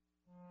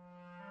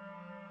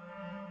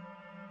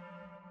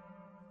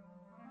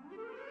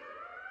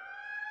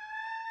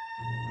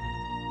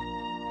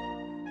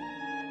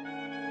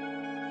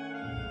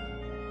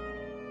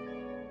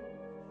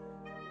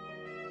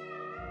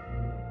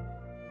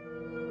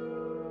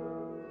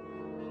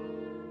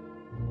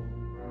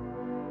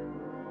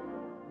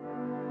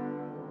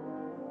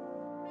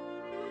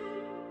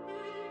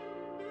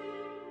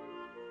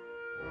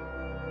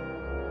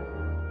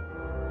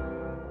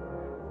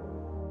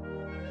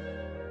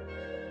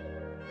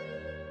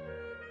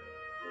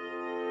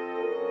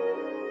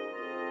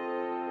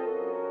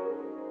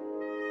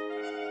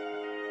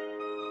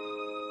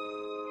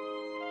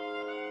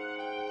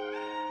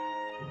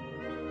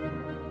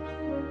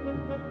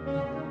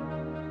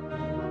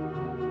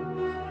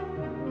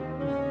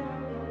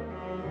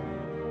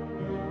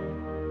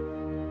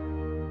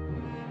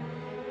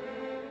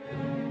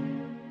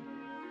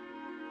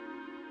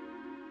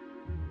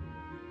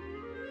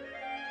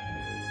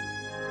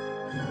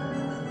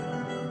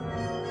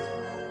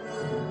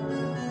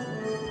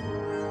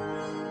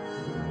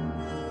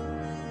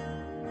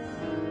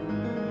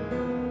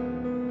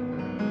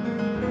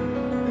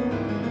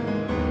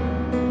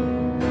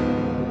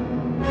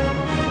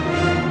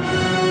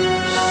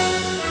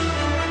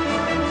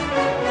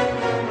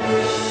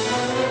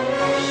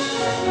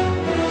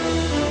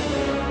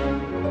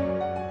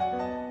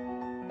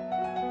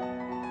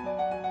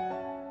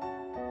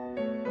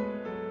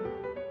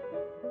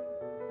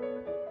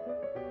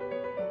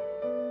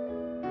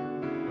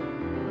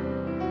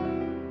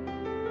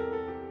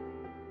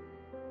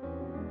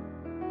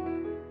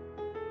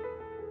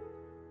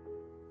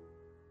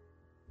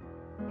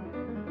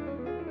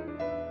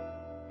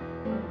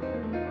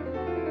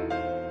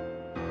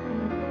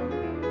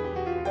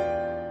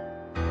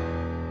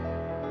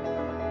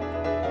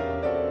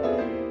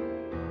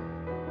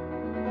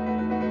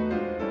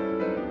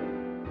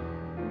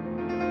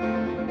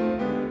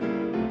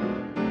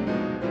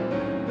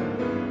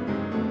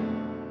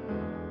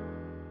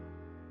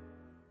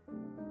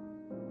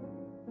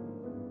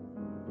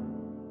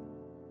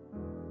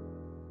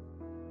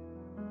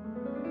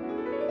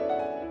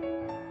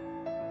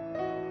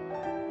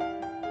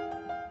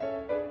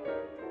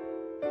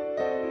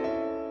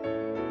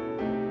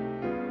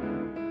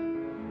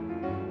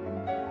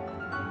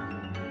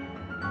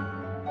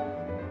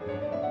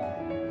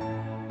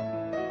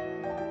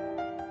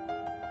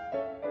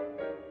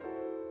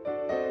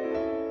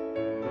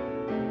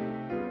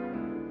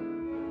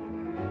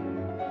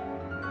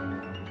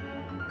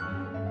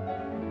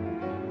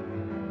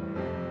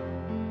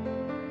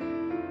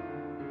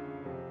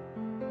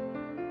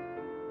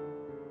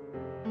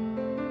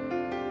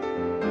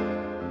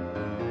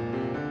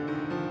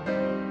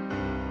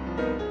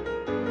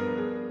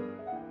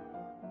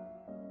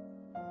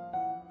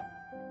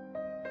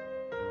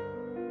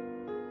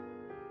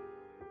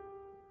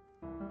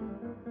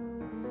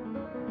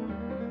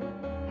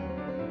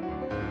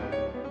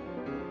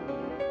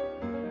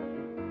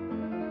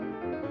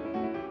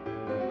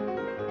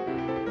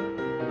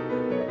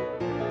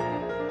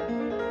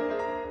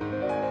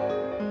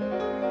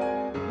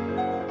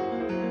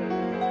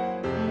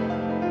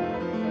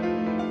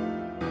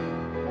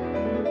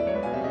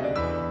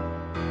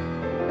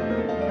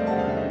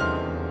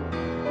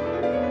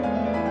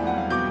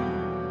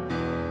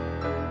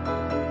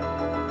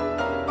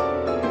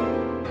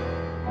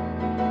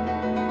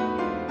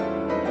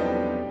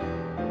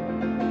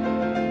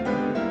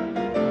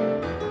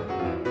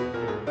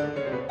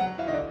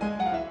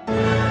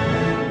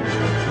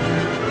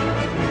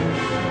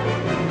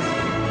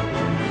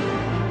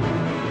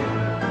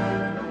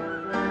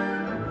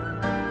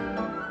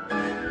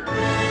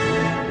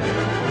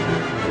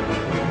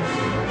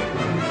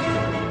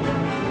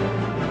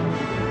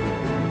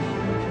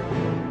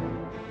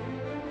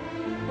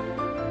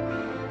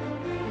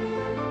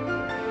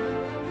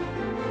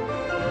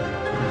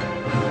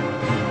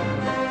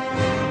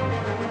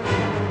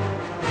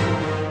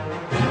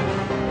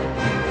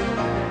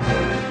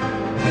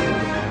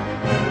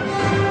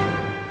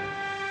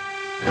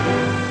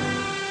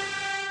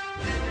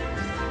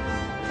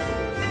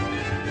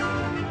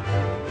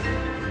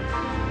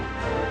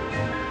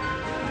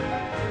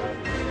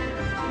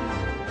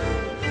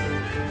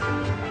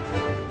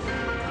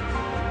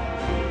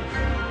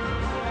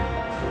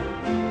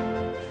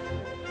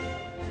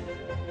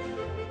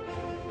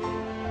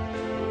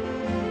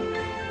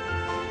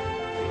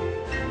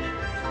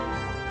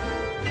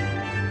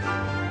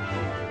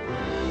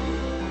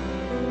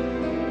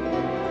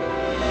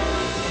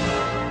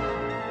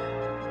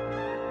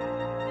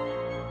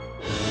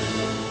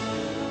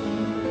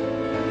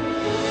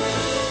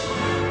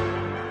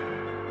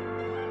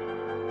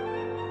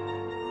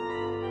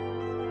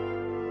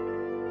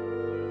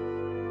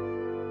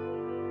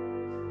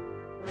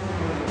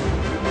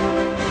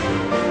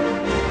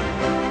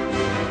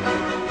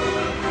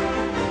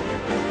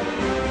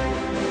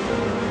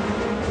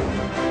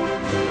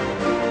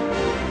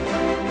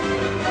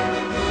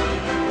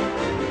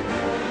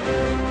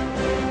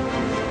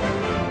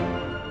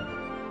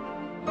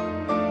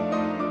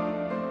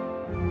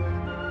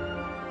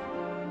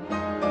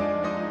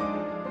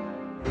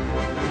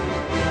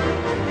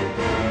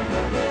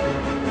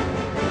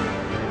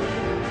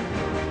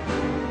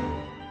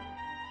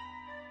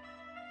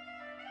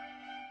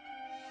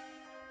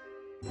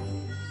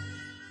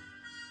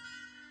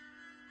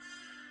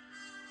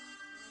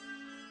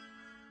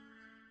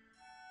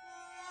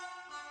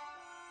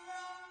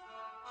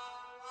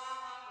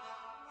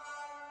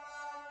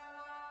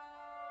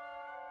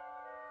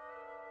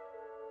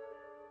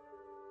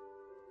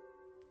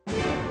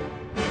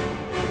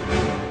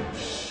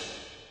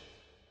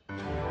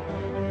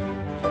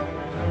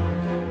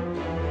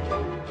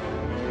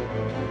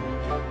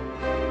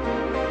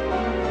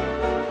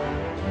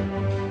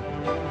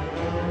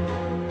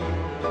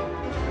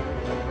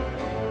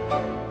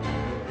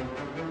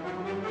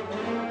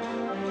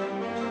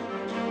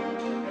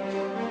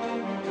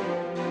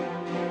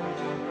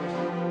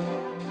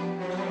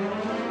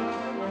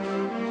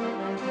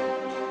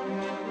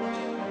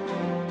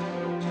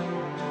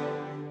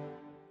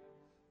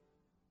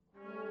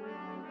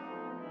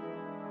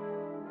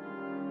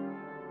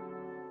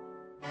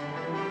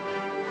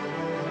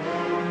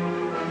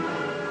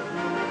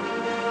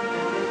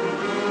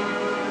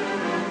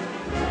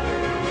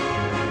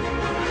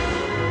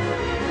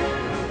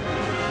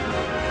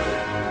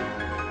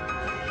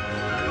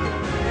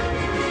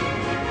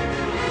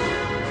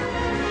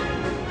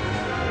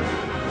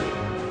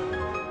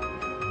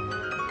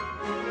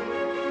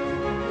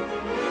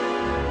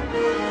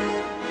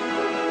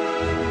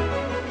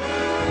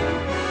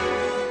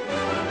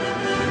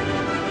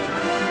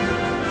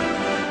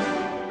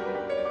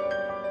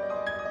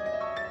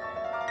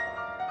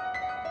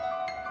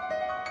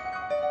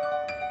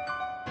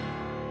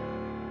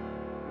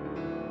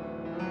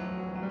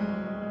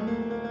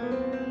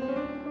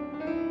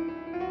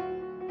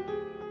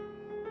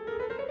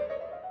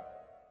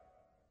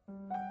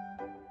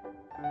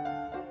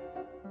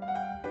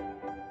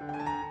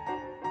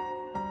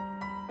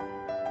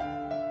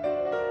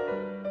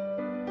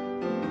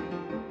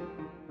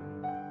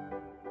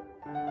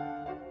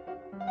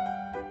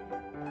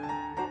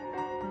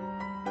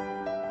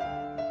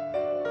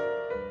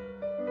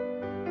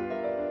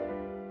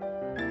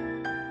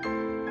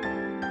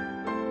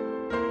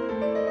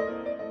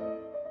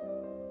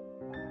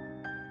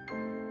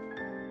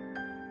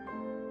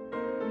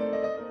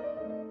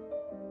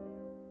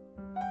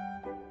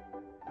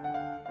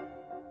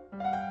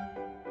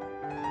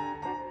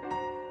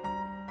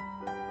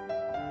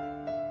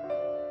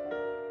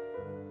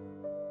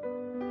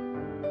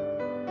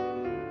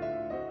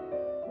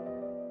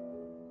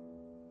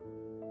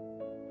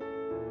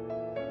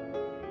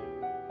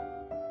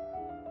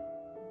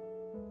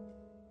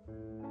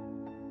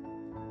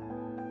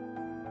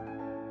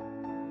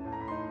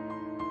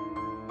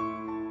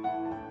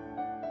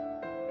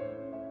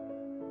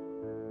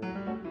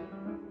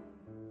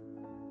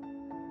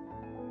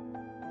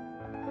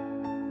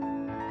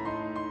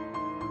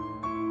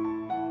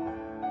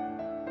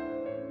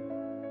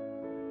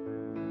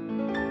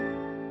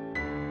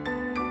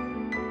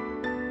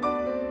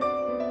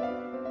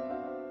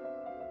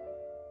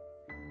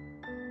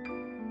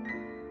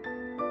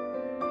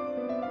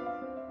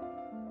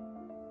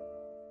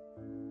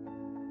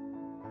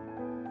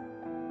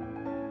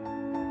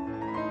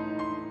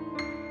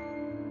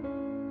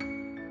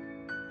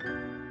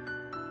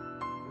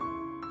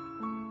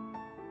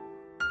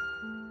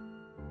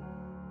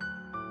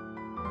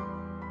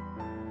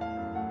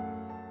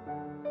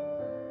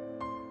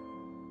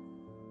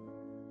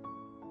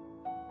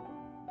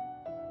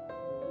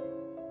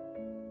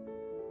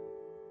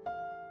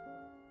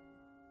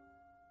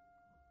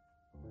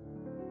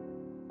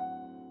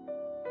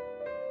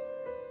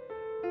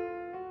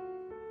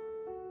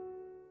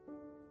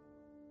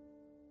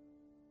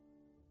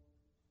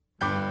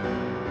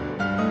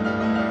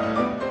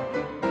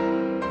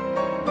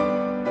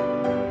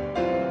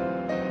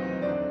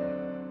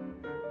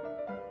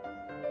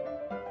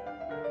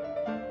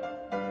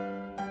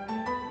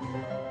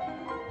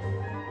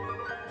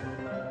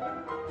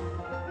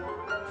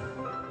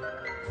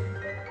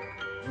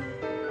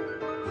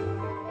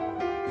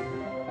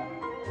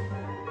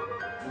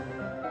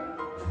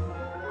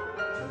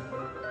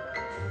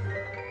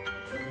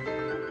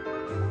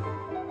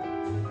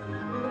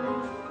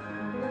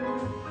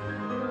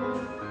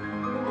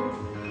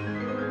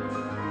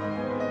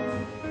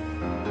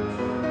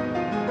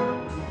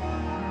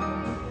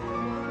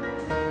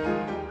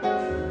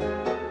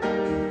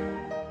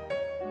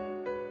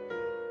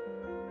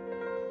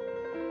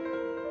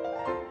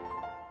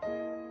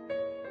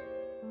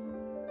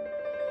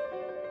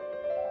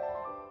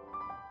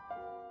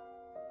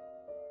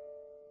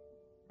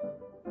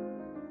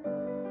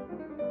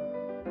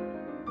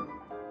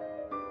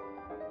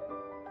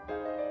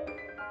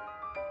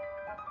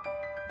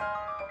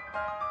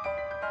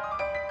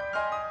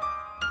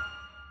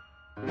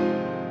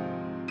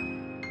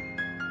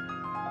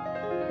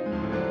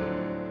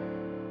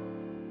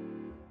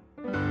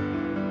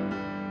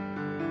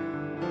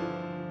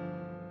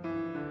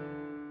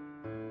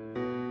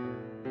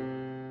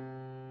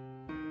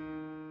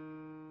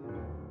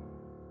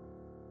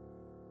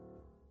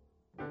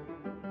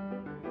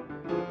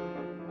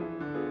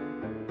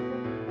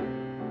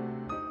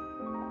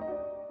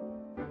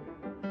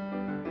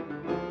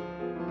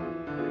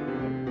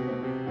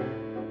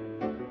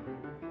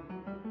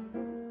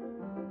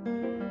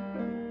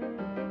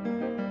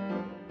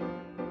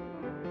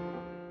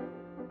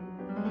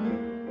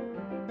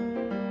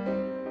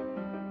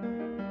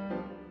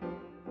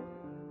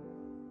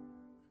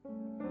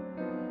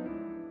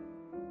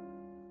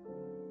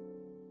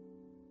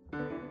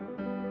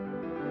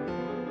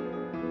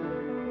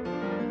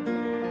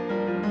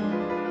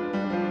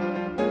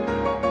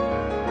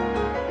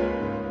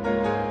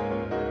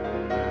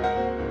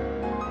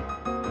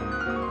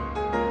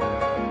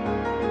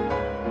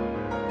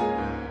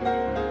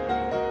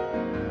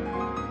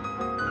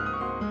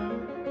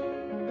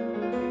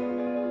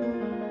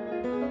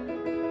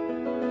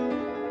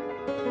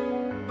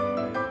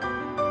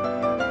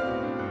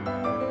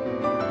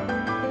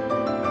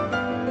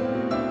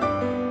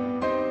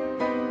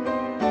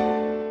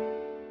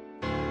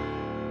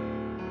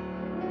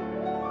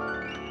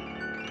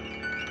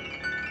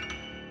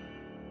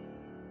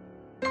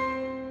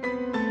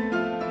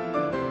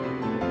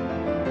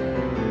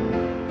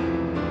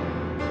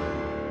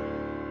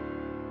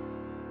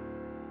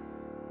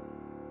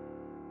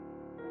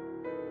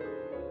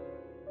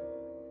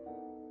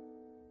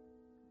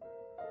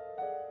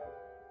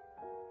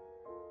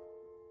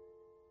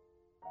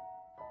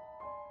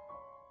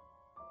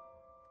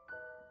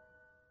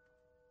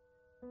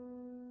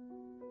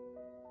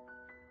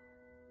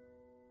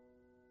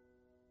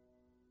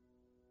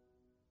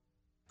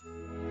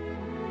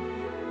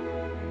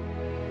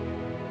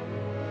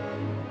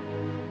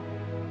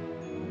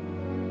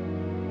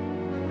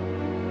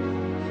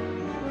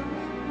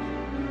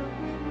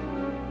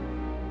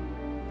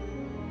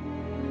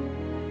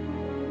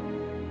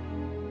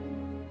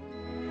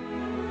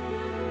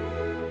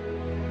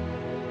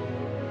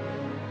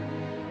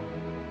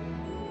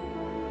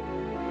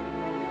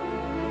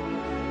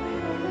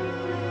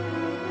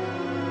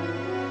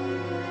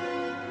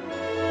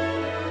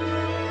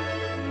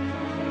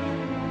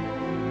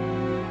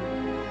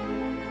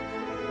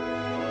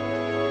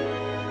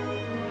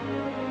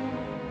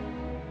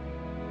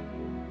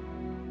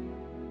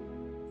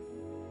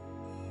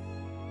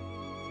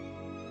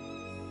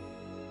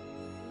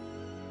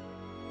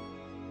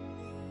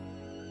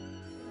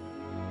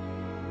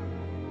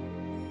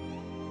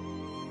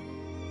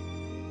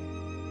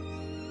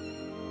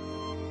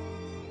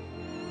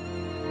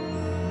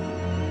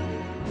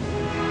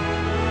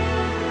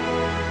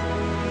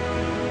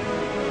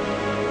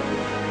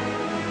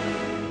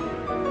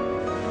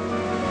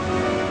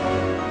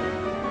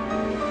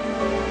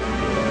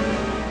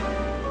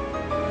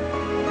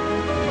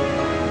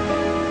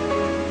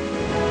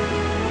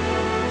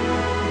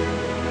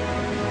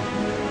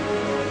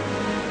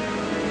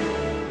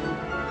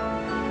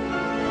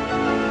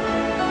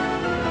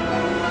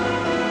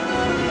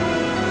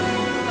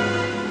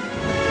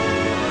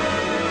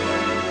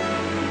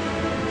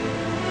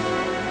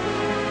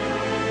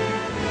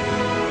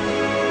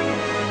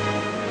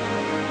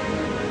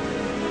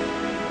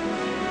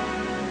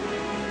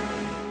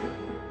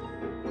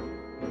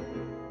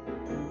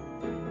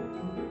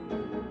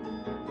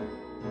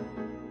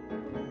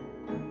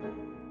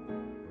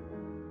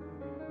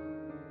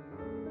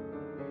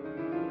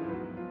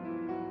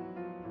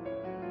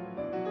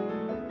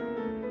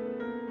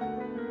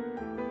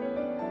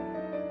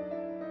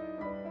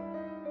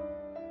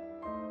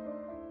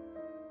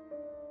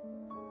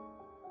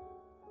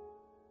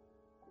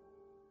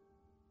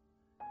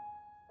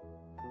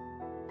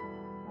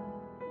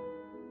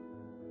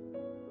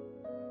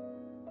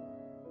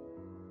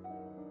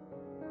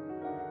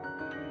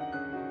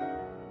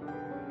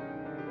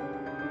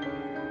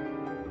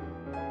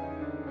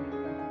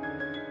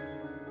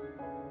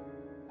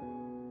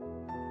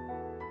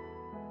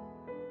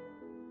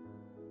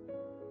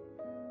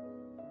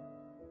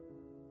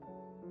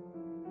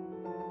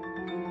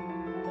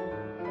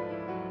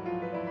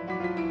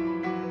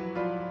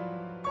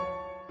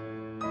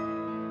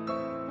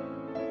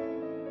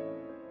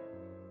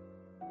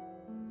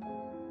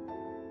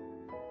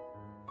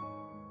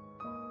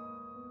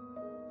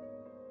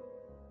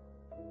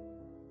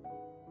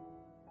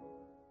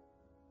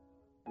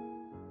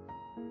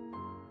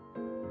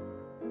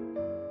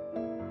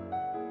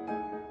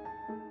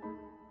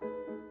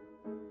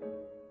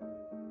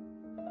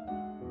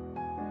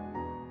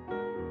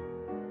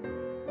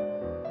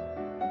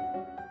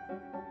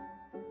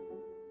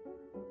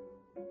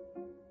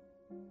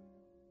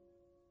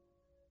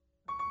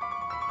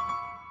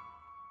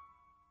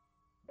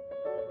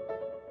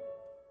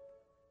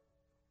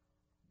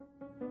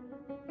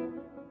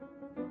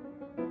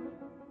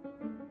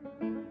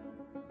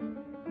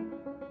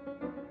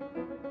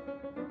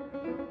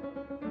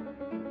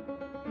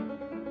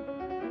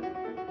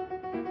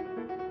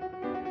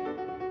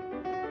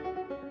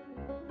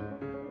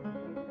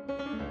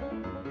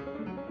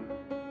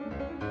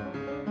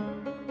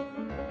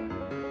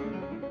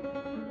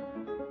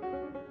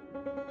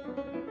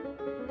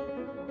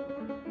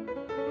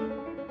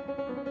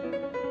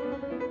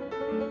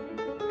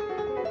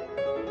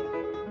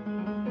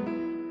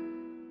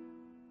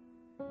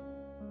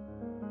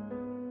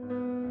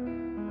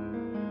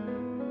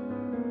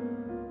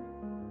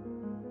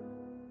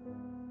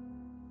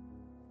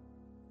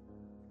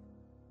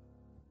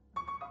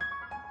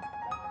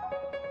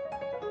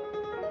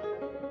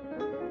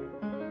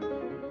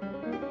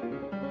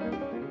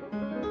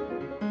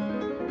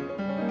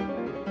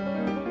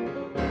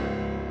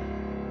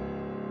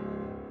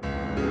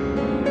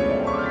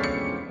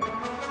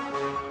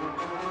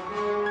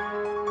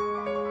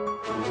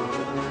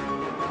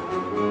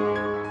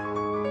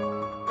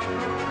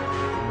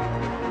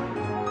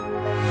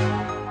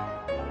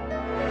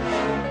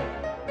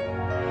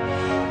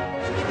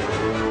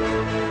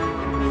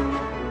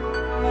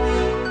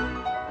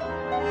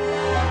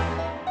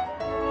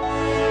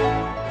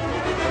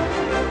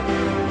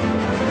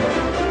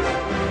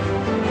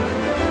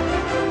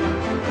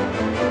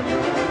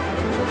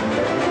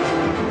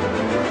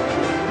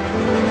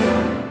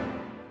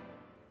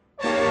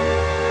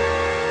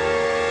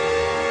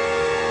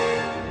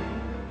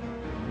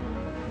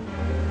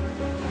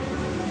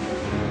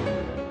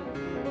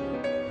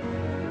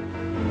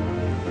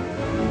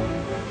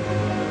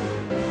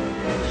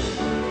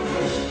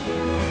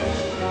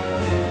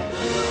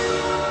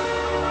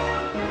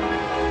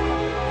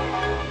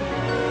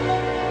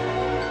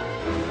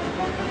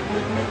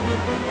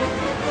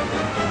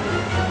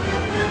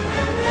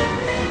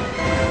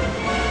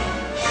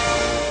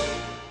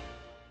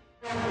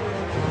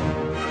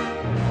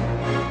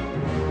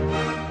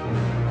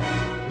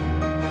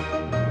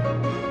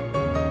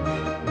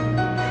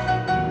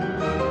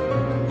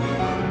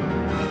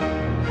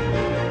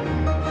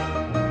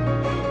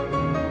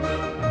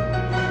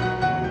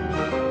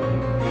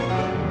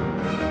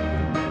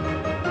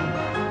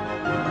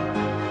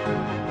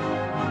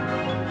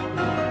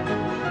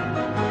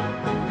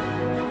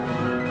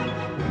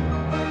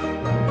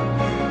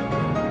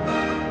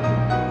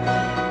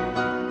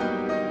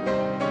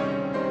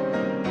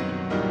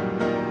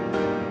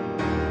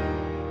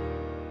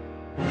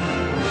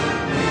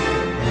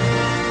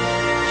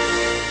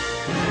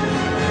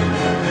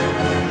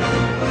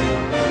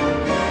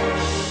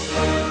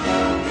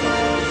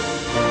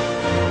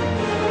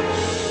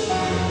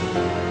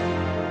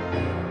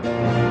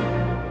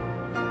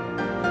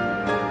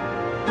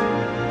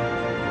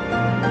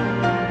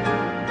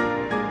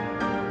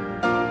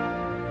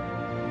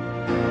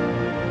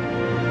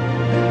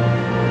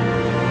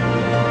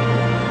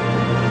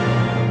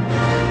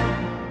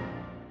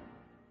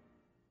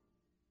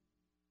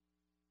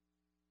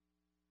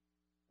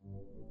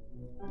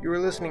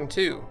 listening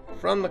to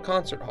From the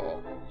Concert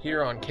Hall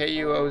here on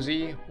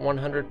KUOZ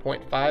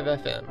 100.5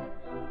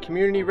 FM,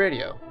 community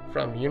radio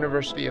from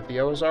University of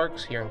the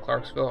Ozarks here in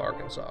Clarksville,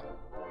 Arkansas.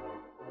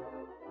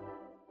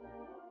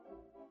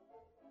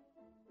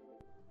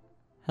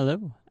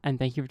 Hello, and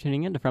thank you for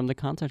tuning in to From the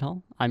Concert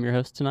Hall. I'm your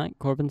host tonight,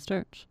 Corbin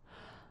Sturch.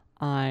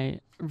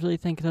 I really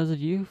thank those of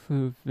you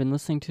who've been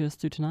listening to us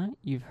through tonight.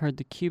 You've heard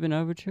the Cuban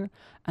Overture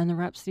and the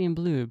Rhapsody in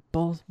Blue,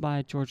 both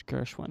by George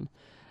Gershwin.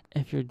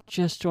 If you're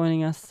just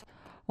joining us,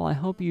 well, I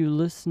hope you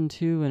listened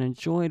to and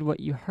enjoyed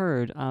what you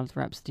heard of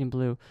Rhapsody in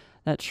Blue.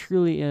 That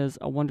truly is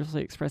a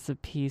wonderfully expressive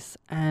piece,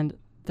 and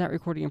that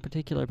recording in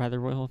particular by the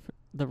Royal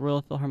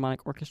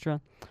Philharmonic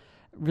Orchestra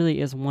really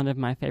is one of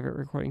my favorite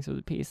recordings of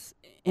the piece.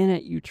 In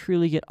it, you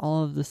truly get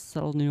all of the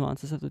subtle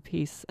nuances of the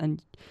piece,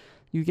 and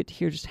you get to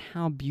hear just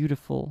how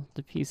beautiful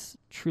the piece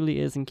truly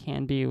is and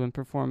can be when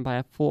performed by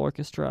a full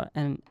orchestra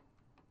and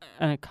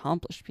an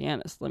accomplished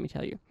pianist, let me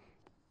tell you.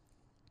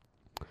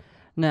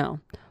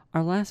 Now,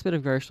 our last bit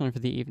of Gershwin for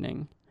the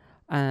evening,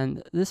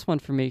 and this one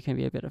for me can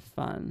be a bit of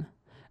fun,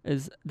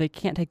 is They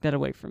Can't Take That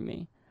Away From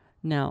Me.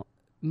 Now,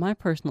 my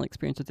personal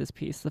experience with this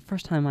piece, the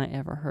first time I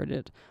ever heard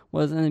it,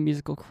 was in the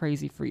musical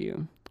Crazy for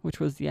You,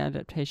 which was the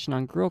adaptation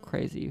on Girl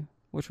Crazy,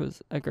 which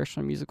was a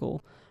Gershwin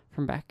musical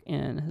from back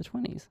in the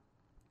 20s.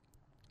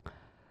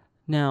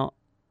 Now,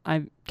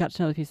 I got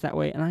to know the piece that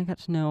way, and I got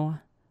to know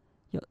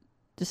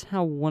just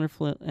how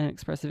wonderful and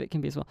expressive it can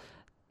be as well.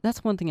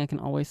 That's one thing I can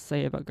always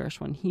say about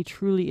Gershwin. He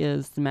truly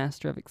is the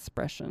master of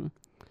expression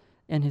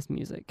in his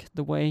music.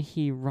 The way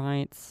he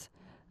writes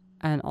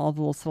and all the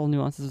little subtle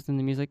nuances within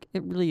the music,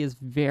 it really is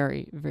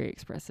very, very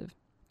expressive.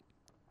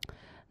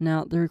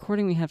 Now, the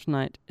recording we have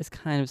tonight is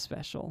kind of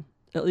special.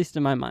 At least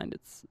in my mind,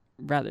 it's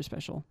rather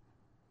special.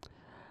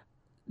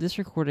 This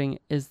recording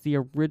is the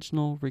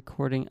original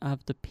recording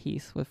of the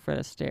piece with Fred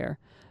Astaire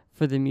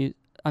for the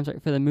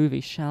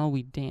movie Shall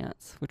We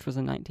Dance, which was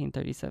a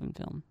 1937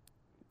 film.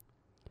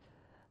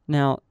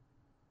 Now,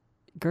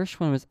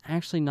 Gershwin was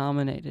actually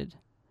nominated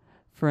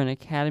for an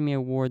Academy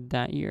Award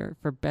that year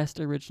for Best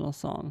Original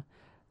Song.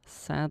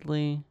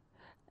 Sadly,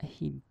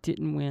 he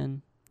didn't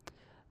win,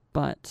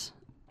 but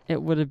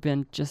it would have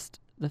been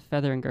just the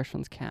feather in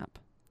Gershwin's cap.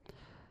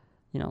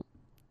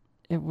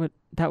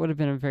 That would have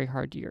been a very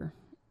hard year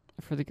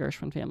for the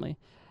Gershwin family.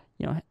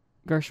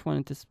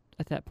 Gershwin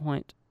at that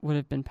point would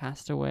have been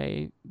passed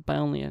away by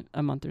only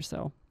a month or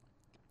so.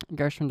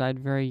 Gershwin died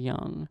very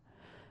young,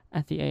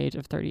 at the age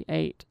of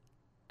 38,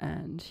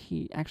 and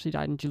he actually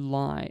died in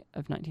July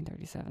of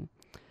 1937.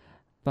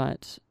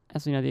 But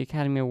as we know, the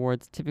Academy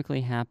Awards typically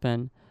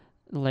happen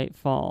late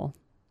fall,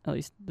 at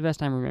least the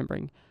best I'm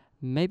remembering.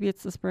 Maybe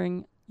it's the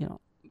spring.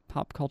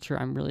 Pop culture,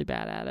 I'm really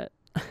bad at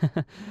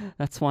it.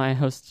 That's why I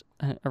host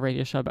a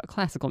radio show about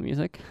classical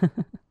music.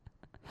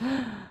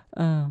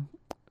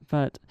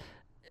 But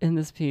in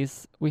this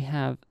piece, we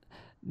have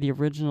the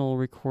original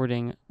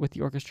recording with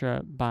the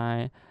orchestra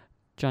by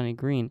Johnny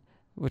Green,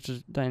 which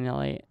was done in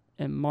LA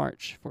in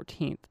March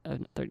 14th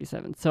of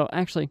 37. So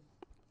actually,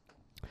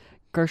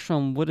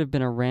 Gershwin would have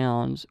been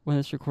around when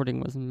this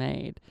recording was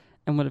made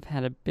and would have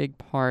had a big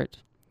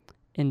part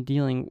in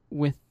dealing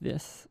with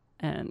this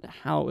and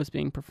how it was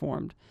being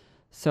performed.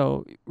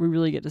 So we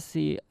really get to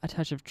see a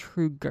touch of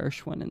true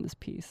Gershwin in this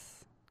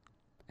piece.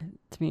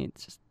 To me,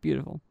 it's just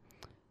beautiful.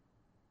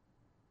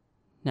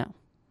 Now,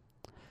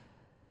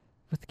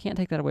 with Can't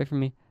Take That Away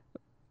From Me,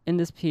 in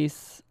this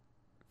piece,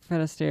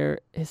 Fred Astaire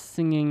is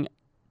singing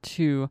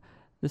to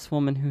this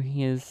woman who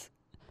he is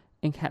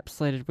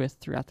encapsulated with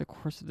throughout the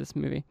course of this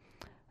movie.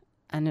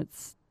 And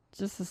it's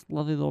just this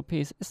lovely little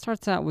piece. It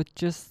starts out with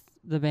just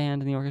the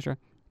band and the orchestra.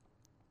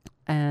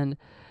 And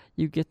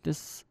you get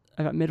this,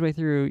 about midway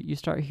through, you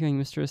start hearing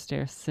Mr.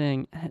 Astaire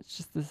sing. And it's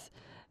just this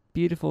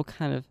beautiful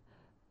kind of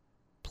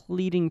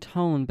pleading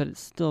tone, but it's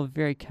still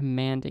very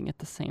commanding at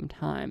the same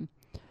time.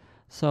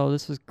 So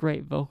this was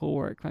great vocal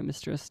work by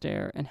Mr.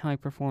 Astaire and how he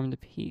performed the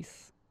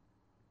piece.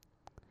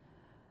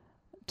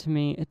 To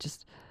me, it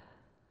just,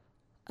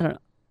 I don't know,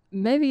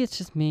 maybe it's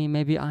just me,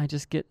 maybe I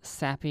just get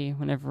sappy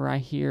whenever I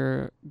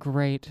hear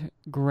great,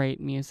 great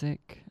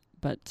music,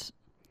 but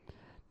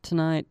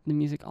tonight, the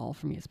music all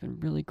for me has been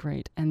really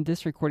great, and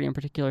this recording in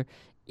particular,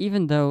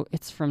 even though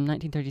it's from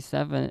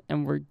 1937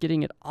 and we're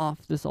getting it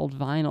off this old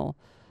vinyl,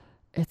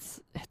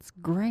 it's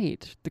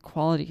great. The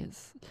quality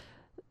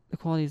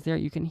is there.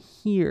 You can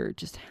hear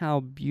just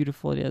how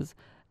beautiful it is,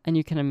 and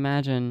you can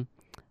imagine,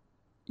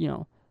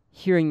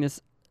 hearing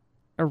this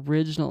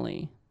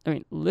originally. I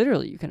mean,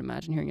 literally, you can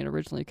imagine hearing it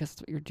originally because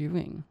that's what you're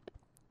doing.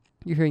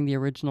 You're hearing the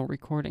original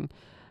recording,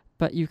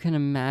 but you can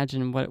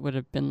imagine what it would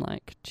have been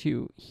like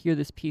to hear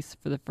this piece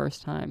for the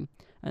first time.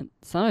 And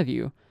some of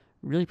you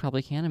really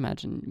probably can't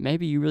imagine.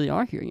 Maybe you really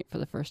are hearing it for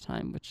the first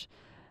time, which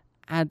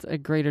adds a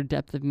greater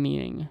depth of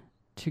meaning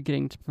to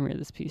getting to premiere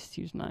this piece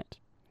to you tonight.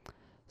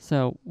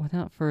 So,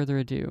 without further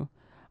ado,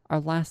 our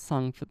last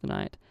song for the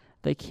night,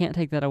 They Can't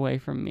Take That Away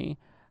From Me,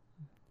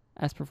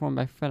 as performed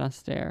by Fred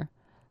Astaire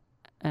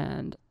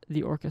and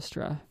the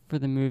orchestra for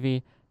the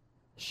movie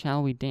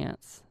Shall We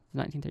Dance, the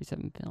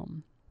 1937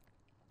 film.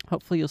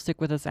 Hopefully you'll stick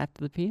with us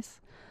after the piece.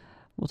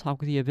 We'll talk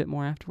with you a bit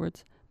more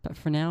afterwards. But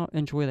for now,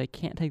 enjoy They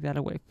Can't Take That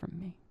Away From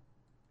Me.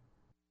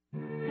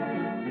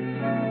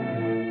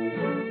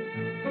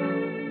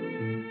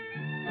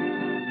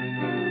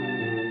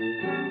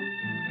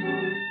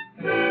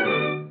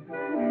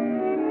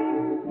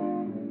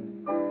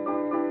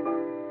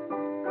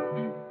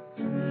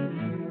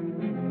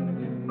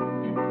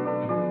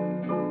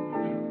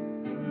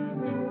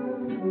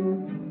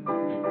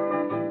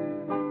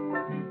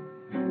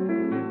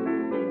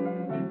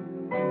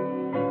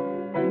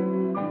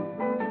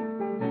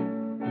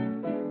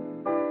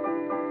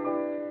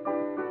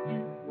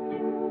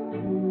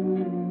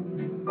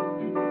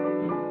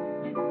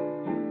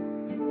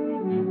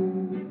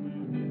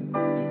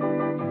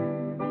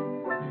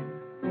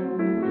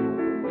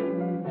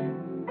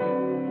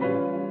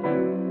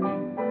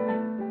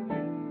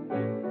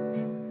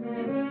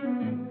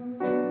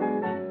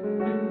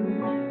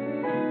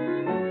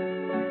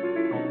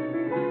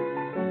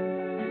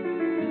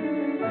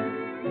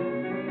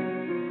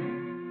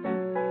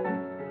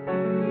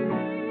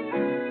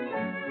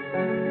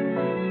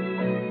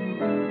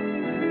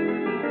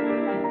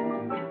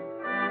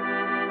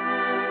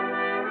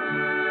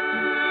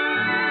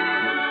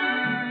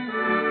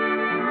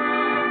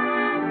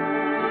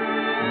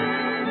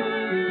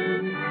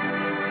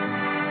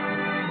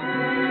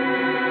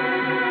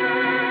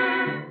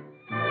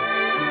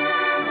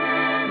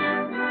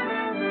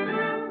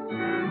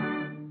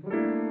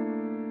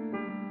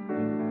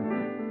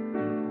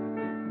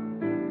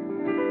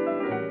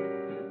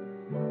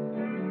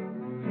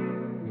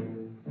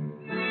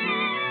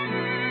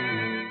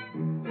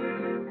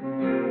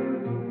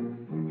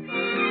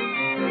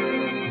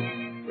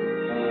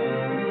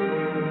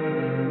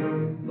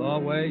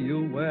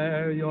 You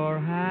wear your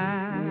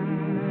hat,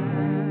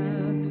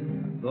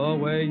 the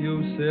way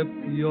you sip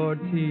your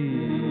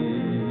tea,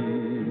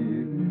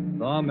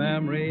 the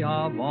memory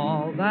of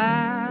all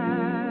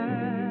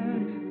that.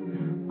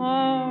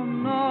 Oh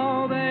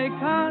no, they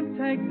can't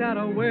take that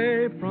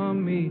away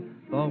from me.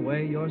 The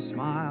way your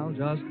smile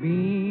just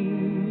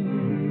beams,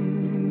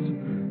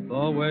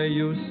 the way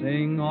you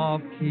sing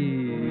off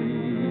key,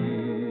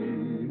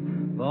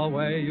 the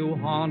way you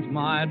haunt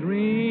my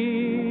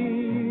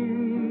dreams.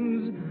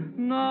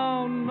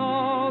 No,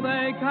 no,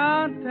 they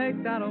can't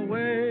take that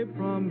away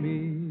from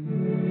me.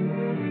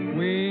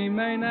 We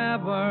may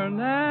never,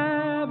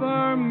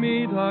 never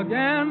meet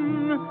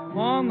again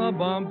on the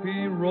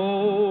bumpy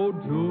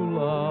road to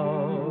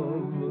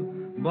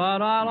love.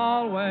 But I'll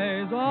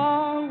always,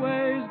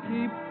 always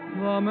keep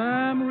the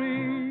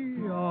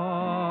memory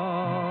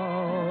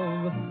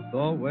of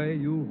the way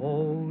you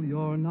hold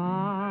your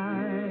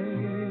knife,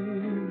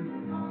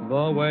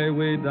 the way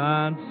we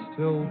danced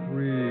till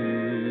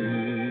 3.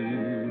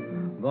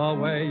 The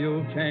way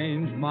you've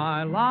changed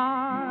my life.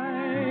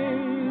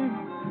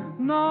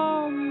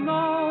 No,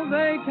 no,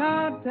 they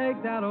can't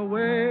take that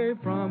away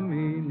from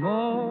me.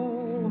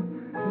 No,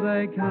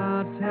 they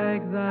can't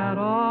take that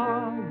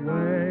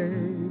away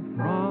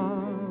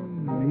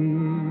from me.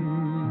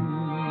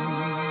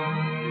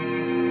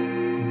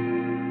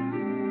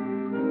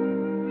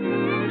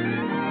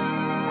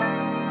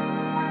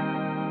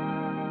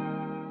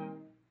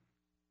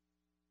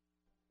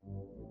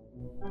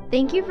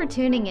 Thank you for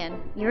tuning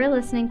in. You're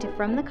listening to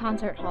From the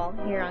Concert Hall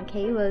here on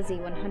KUOZ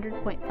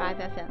 100.5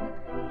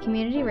 FM,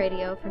 community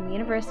radio from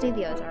University of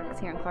the Ozarks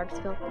here in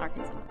Clarksville,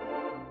 Arkansas.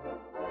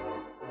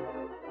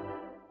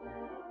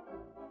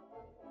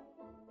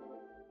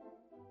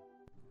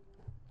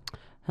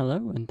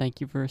 Hello, and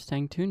thank you for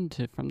staying tuned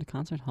to From the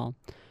Concert Hall.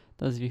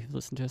 Those of you who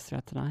listened to us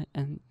throughout the night,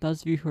 and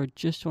those of you who are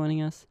just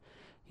joining us,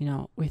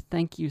 we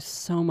thank you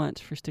so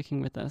much for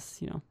sticking with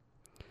us,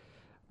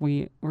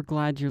 We're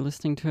glad you're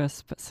listening to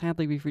us, but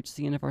sadly we've reached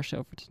the end of our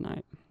show for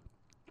tonight.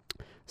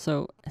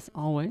 So, as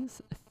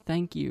always,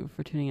 thank you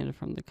for tuning in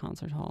From the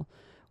Concert Hall.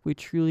 We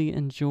truly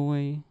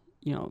enjoy,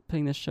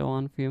 putting this show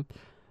on for you.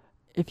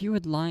 If you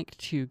would like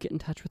to get in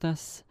touch with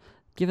us,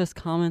 give us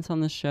comments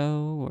on the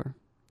show, or,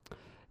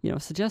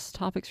 suggest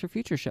topics for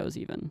future shows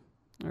even,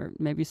 or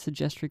maybe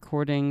suggest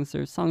recordings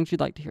or songs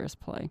you'd like to hear us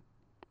play,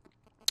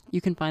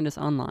 you can find us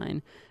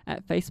online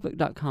at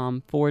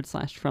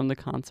facebook.com/From the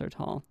Concert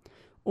Hall.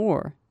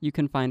 Or you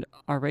can find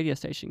our radio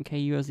station,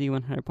 KUOZ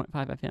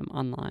 100.5 FM,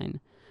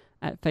 online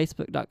at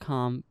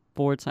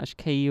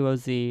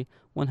facebook.com/KUOZ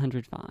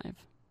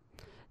 105.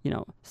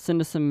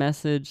 Send us a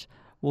message.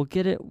 We'll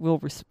get it. We'll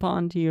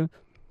respond to you.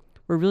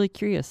 We're really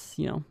curious.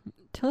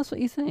 Tell us what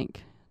you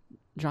think.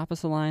 Drop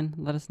us a line.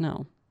 Let us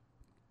know.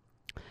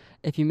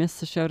 If you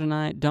missed the show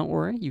tonight, don't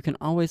worry. You can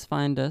always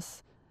find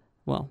us.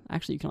 Well,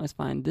 actually, you can always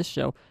find this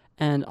show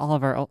and all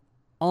of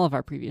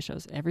our previous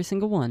shows, every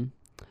single one,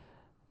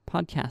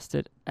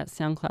 podcasted at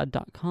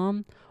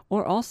soundcloud.com,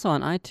 or also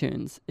on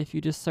iTunes if you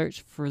just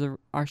search for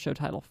our show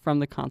title, From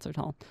the Concert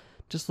Hall.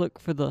 Just look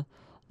for the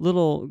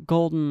little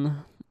golden,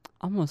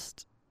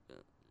 almost,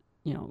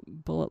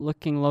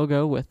 bullet-looking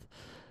logo with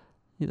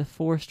the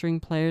 4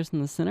 string players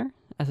in the center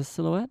as a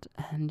silhouette,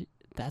 and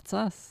that's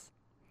us.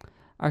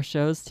 Our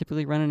shows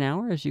typically run an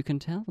hour, as you can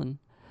tell, and,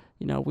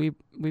 we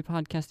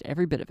podcast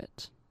every bit of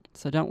it.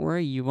 So don't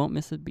worry, you won't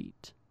miss a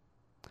beat.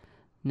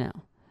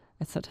 Now,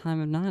 it's that time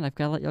of night. I've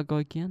got to let y'all go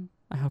again.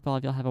 I hope all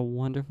of y'all have a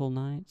wonderful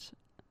night.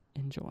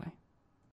 Enjoy.